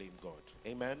cannot blame God.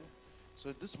 Amen?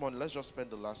 So this morning, let's just spend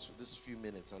this few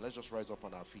minutes and let's just rise up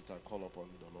on our feet and call upon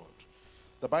the Lord.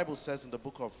 The Bible says in the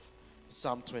book of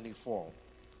Psalm 24,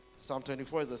 Psalm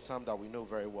 24 is a psalm that we know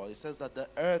very well. It says that the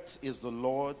earth is the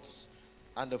Lord's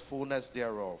and the fullness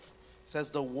thereof. It says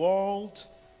the world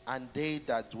and they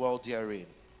that dwell therein.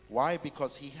 Why?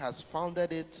 Because he has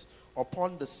founded it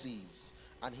upon the seas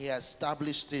and he has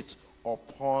established it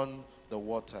upon the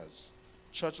waters.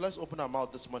 Church, let's open our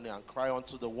mouth this morning and cry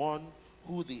unto the one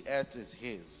who the earth is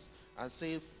his and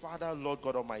say, Father, Lord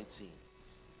God Almighty,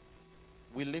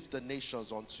 we lift the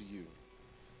nations unto you.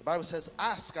 The Bible says,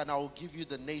 ask and I will give you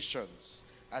the nations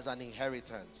as an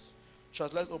inheritance.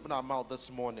 Church, let's open our mouth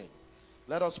this morning.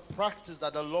 Let us practice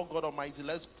that the Lord God Almighty,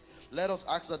 let us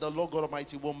ask that the Lord God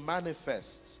Almighty will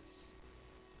manifest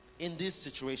in these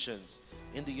situations,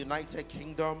 in the United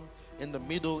Kingdom, in the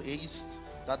Middle East,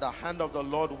 that the hand of the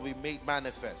Lord will be made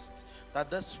manifest.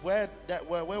 That that's where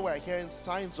we're hearing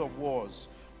signs of wars,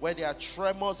 where there are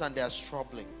tremors and there's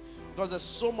troubling. Because there's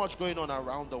so much going on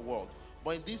around the world.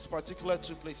 But in these particular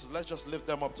two places, let's just lift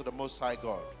them up to the Most High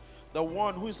God. The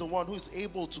one who is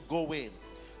able to go in.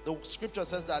 The scripture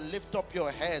says that lift up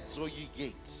your heads, O ye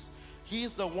gates. He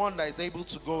is the one that is able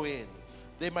to go in.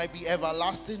 They might be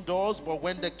everlasting doors, but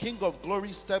when the King of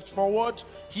Glory stepped forward,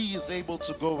 he is able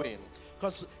to go in.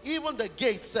 Because even the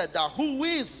gate said that, who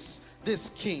is this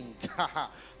king?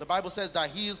 The Bible says that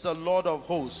he is the Lord of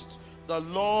hosts, the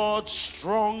Lord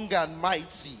strong and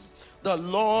mighty, the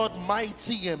Lord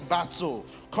mighty in battle.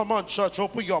 Come on, church,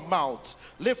 open your mouth.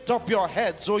 Lift up your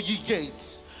heads, O ye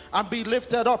gates, and be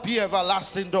lifted up, ye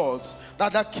everlasting doors,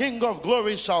 that the King of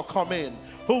Glory shall come in.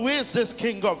 Who is this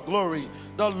King of Glory?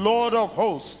 The Lord of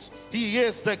hosts. He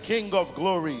is the King of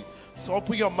Glory. So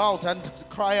open your mouth and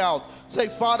cry out. Say,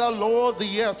 Father, Lord,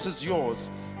 the earth is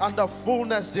yours, and the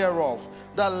fullness thereof.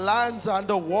 The lands and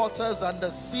the waters and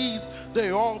the seas, they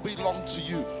all belong to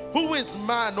you. Who is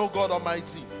man, O God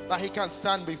Almighty, that he can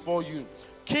stand before you?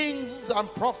 Kings and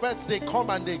prophets, they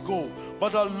come and they go,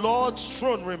 but the Lord's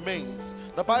throne remains.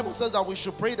 The Bible says that we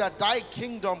should pray that thy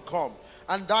kingdom come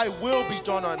and thy will be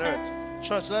done on earth.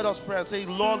 Church, let us pray and say,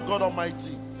 Lord God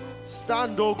Almighty,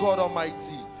 stand, O God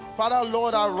Almighty. Father,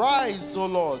 Lord, arise, O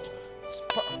Lord.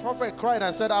 Prophet cried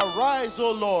and said, arise,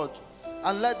 O Lord,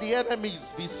 and let the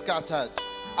enemies be scattered.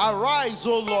 Arise,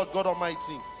 O Lord God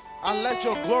Almighty, and let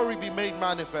your glory be made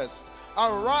manifest.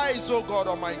 Arise, O God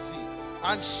Almighty,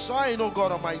 and shine, O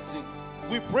God Almighty.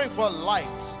 We pray for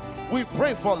light. We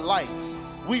pray for light.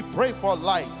 We pray for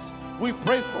light. We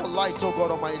pray for light, O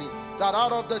God Almighty, that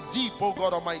out of the deep, O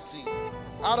God Almighty,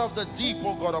 out of the deep,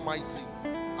 O God Almighty,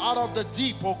 out of the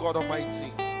deep, O God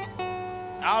Almighty,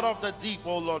 out of the deep,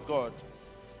 O Lord God.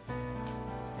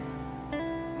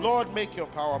 Lord, make your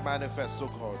power manifest, O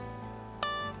God.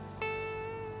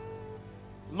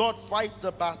 Lord, fight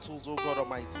the battles, O God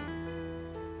Almighty.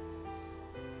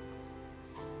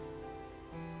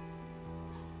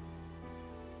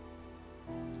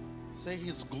 Say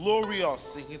he's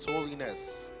glorious in his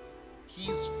holiness.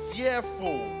 He's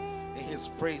fearful in his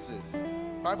praises.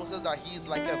 The Bible says that he is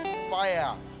like a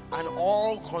fire, an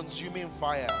all-consuming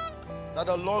fire. That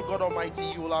the Lord God Almighty,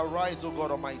 you will arise, O God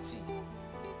Almighty.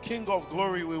 King of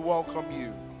glory, we welcome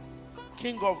you.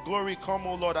 King of glory, come,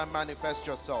 O Lord, and manifest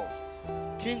yourself.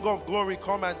 King of glory,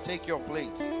 come and take your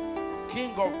place.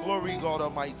 King of glory, God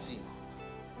Almighty.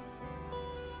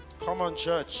 Come on,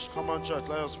 church. Come on, church.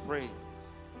 Let us pray.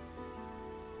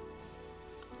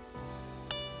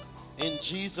 In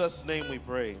Jesus' name we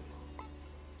pray.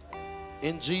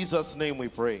 In Jesus' name we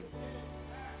pray.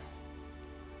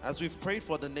 As we've prayed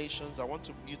for the nations, I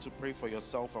want you to pray for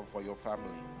yourself and for your family.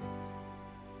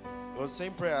 Well,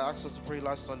 same prayer I asked us to pray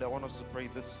last Sunday. I want us to pray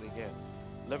this again.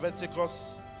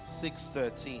 Leviticus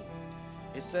 6:13.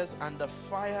 It says, and the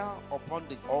fire upon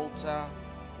the altar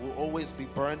will always be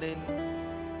burning,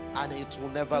 and it will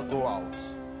never go out.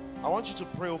 I want you to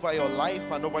pray over your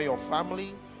life and over your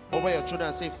family, over your children,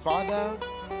 and say, Father,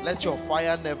 let your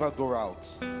fire never go out.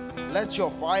 Let your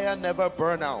fire never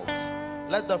burn out.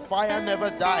 Let the fire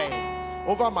never die.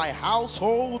 Over my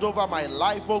household, over my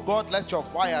life, oh God, let your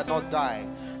fire not die.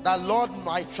 That, Lord,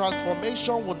 my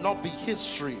transformation will not be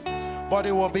history, but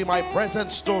it will be my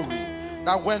present story.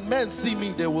 That when men see me,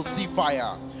 they will see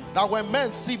fire. That when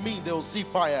men see me, they will see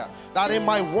fire. That in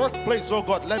my workplace, oh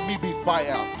God, let me be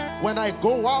fire. When I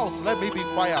go out, let me be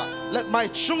fire. Let my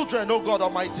children, oh God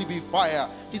Almighty, be fire.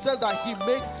 He says that he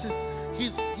makes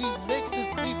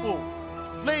his people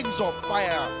flames of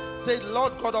fire. Say,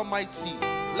 Lord God Almighty,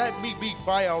 let me be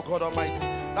fire, oh God Almighty.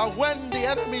 Now when the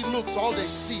enemy looks, all they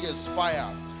see is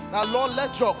fire. Now, Lord,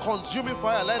 let your consuming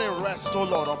fire, let it rest, oh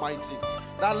Lord Almighty.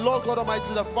 Now, Lord God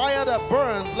Almighty, the fire that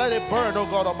burns, let it burn, oh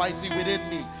God Almighty, within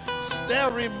me.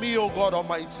 Stir in me, oh God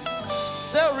Almighty.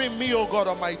 Stir in me, oh God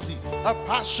Almighty. A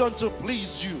passion to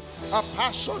please you. A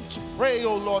passion to pray,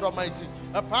 oh Lord Almighty.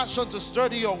 A passion to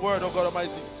study your word, oh God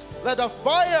Almighty. Let the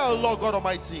fire, oh Lord God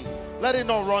Almighty, let it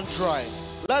not run dry.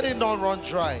 Let it not run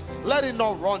dry. Let it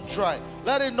not run dry.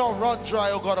 Let it not run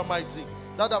dry, oh God Almighty.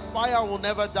 That the fire will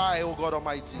never die, oh God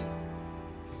Almighty.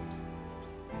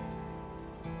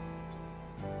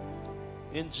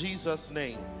 In Jesus'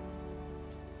 name.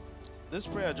 This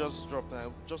prayer just dropped. I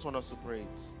just want us to pray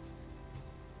it.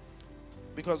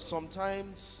 Because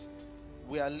sometimes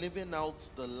we are living out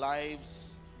the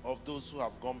lives of those who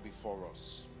have gone before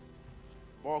us.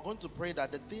 But we're going to pray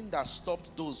that the thing that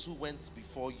stopped those who went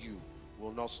before you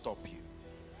will not stop you.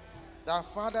 That,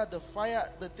 Father, the fire,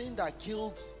 the thing that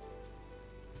killed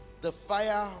the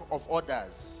fire of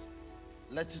others,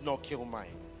 let it not kill mine.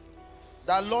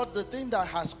 That, Lord, the thing that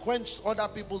has quenched other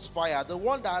people's fire, the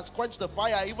one that has quenched the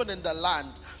fire even in the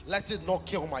land, let it not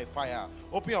kill my fire.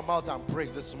 Open your mouth and pray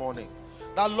this morning.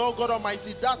 That, Lord God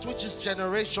Almighty, that which is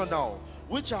generational,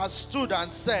 which has stood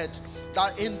and said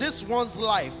that in this one's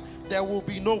life there will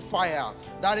be no fire,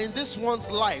 that in this one's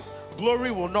life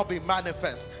glory will not be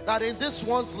manifest, that in this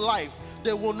one's life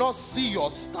they will not see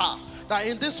your star, that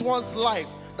in this one's life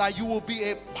that you will be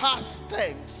a past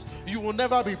tense, you will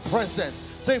never be present.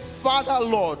 Say, Father,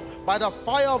 Lord, by the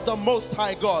fire of the Most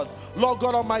High God, Lord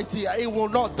God Almighty, it will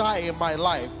not die in my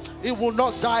life. It will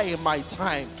not die in my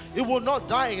time. It will not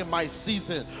die in my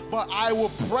season. But I will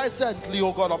presently,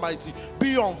 oh God Almighty,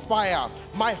 be on fire.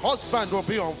 My husband will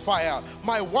be on fire.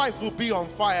 My wife will be on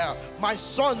fire. My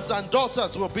sons and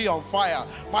daughters will be on fire.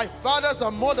 My fathers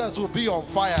and mothers will be on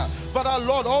fire. Father,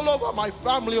 Lord, all over my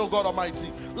family, oh God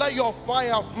Almighty, let your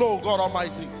fire flow, God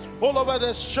Almighty. All over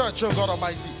this church, oh God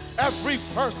Almighty. Every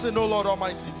person, oh Lord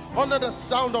Almighty, under the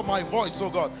sound of my voice, oh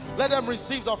God, let them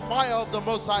receive the fire of the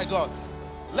Most High God.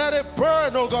 Let it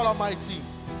burn, oh God Almighty.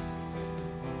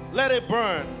 Let it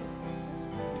burn.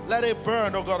 Let it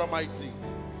burn, oh God Almighty.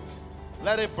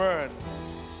 Let it burn.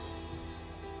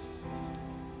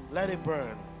 Let it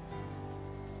burn.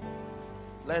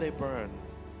 Let it burn.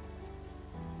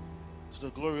 To the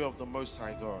glory of the Most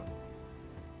High God.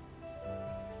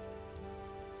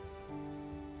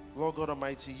 Lord God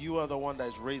Almighty, you are the one that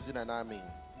is raising an army.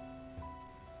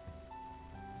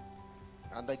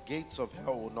 And the gates of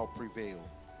hell will not prevail.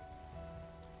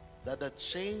 That the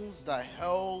chains that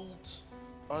held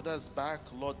others back,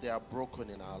 Lord, they are broken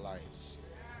in our lives.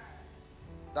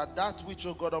 That which,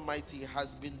 oh God Almighty,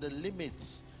 has been the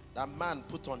limits that man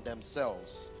put on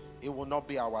themselves, it will not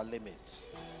be our limit.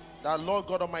 That, Lord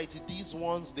God Almighty, these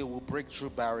ones, they will break through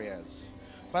barriers.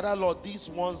 Father, Lord, these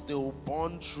ones, they will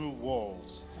burn through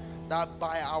walls. That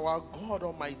by our God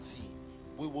Almighty,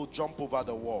 we will jump over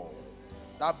the wall.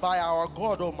 That by our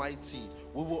God Almighty,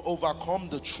 we will overcome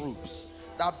the troops.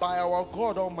 That by our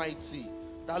God Almighty,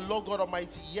 that Lord God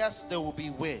Almighty, yes, there will be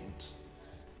wind.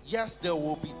 Yes, there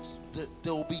will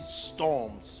be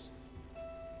storms.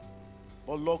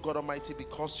 But Lord God Almighty,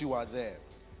 because you are there,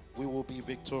 we will be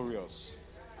victorious.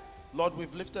 Lord,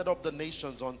 we've lifted up the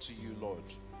nations unto you, Lord.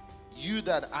 You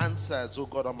that answers, oh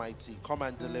God Almighty, come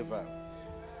and deliver.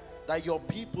 That your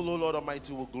people, oh Lord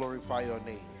Almighty, will glorify your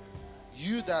name.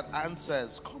 You that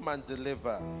answers, come and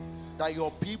deliver. That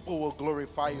your people will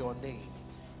glorify your name.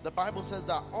 The Bible says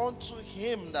that unto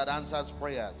him that answers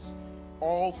prayers,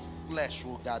 all flesh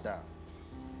will gather.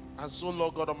 And so,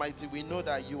 Lord God Almighty, we know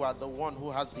that you are the one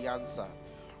who has the answer.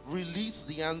 Release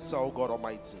the answer, oh God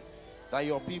Almighty, that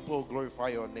your people will glorify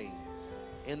your name.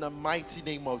 In the mighty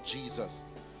name of Jesus,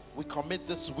 we commit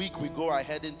this week, we go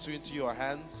ahead into your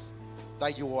hands.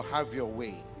 that you will have your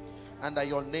way and that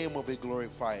your name will be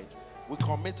glorified. We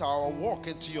commit our walk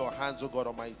into your hands, O God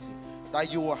Almighty,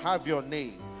 that you will have your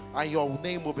name and your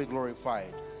name will be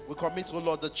glorified. We commit, O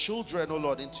Lord, the children, O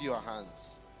Lord, into your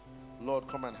hands. Lord,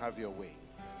 come and have your way.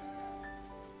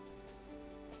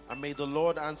 And may the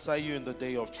Lord answer you in the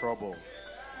day of trouble.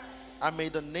 And may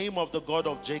the name of the God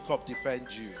of Jacob defend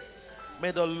you.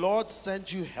 May the Lord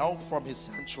send you help from his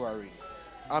sanctuary.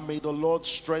 And may the Lord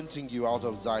strengthen you out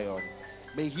of Zion.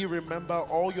 May he remember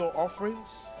all your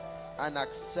offerings and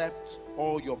accept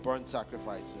all your burnt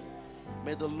sacrifices.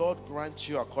 May the Lord grant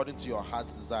you according to your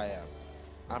heart's desire.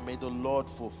 And may the Lord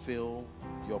fulfill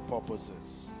your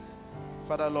purposes.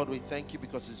 Father, Lord, we thank you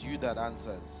because it's you that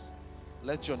answers.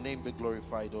 Let your name be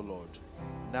glorified, O Lord,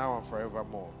 now and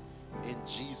forevermore. In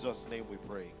Jesus' name we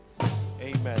pray.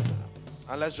 Amen.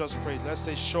 And let's just pray. Let's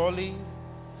say, surely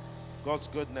God's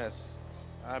goodness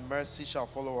and mercy shall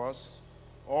follow us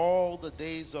all the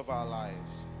days of our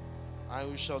lives.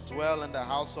 And we shall dwell in the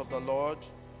house of the Lord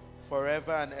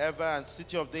forever and ever. And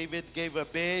City of David gave a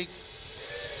big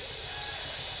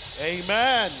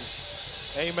amen.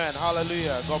 Amen.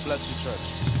 Hallelujah. God bless you,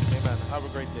 church. Amen. Have a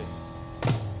great day.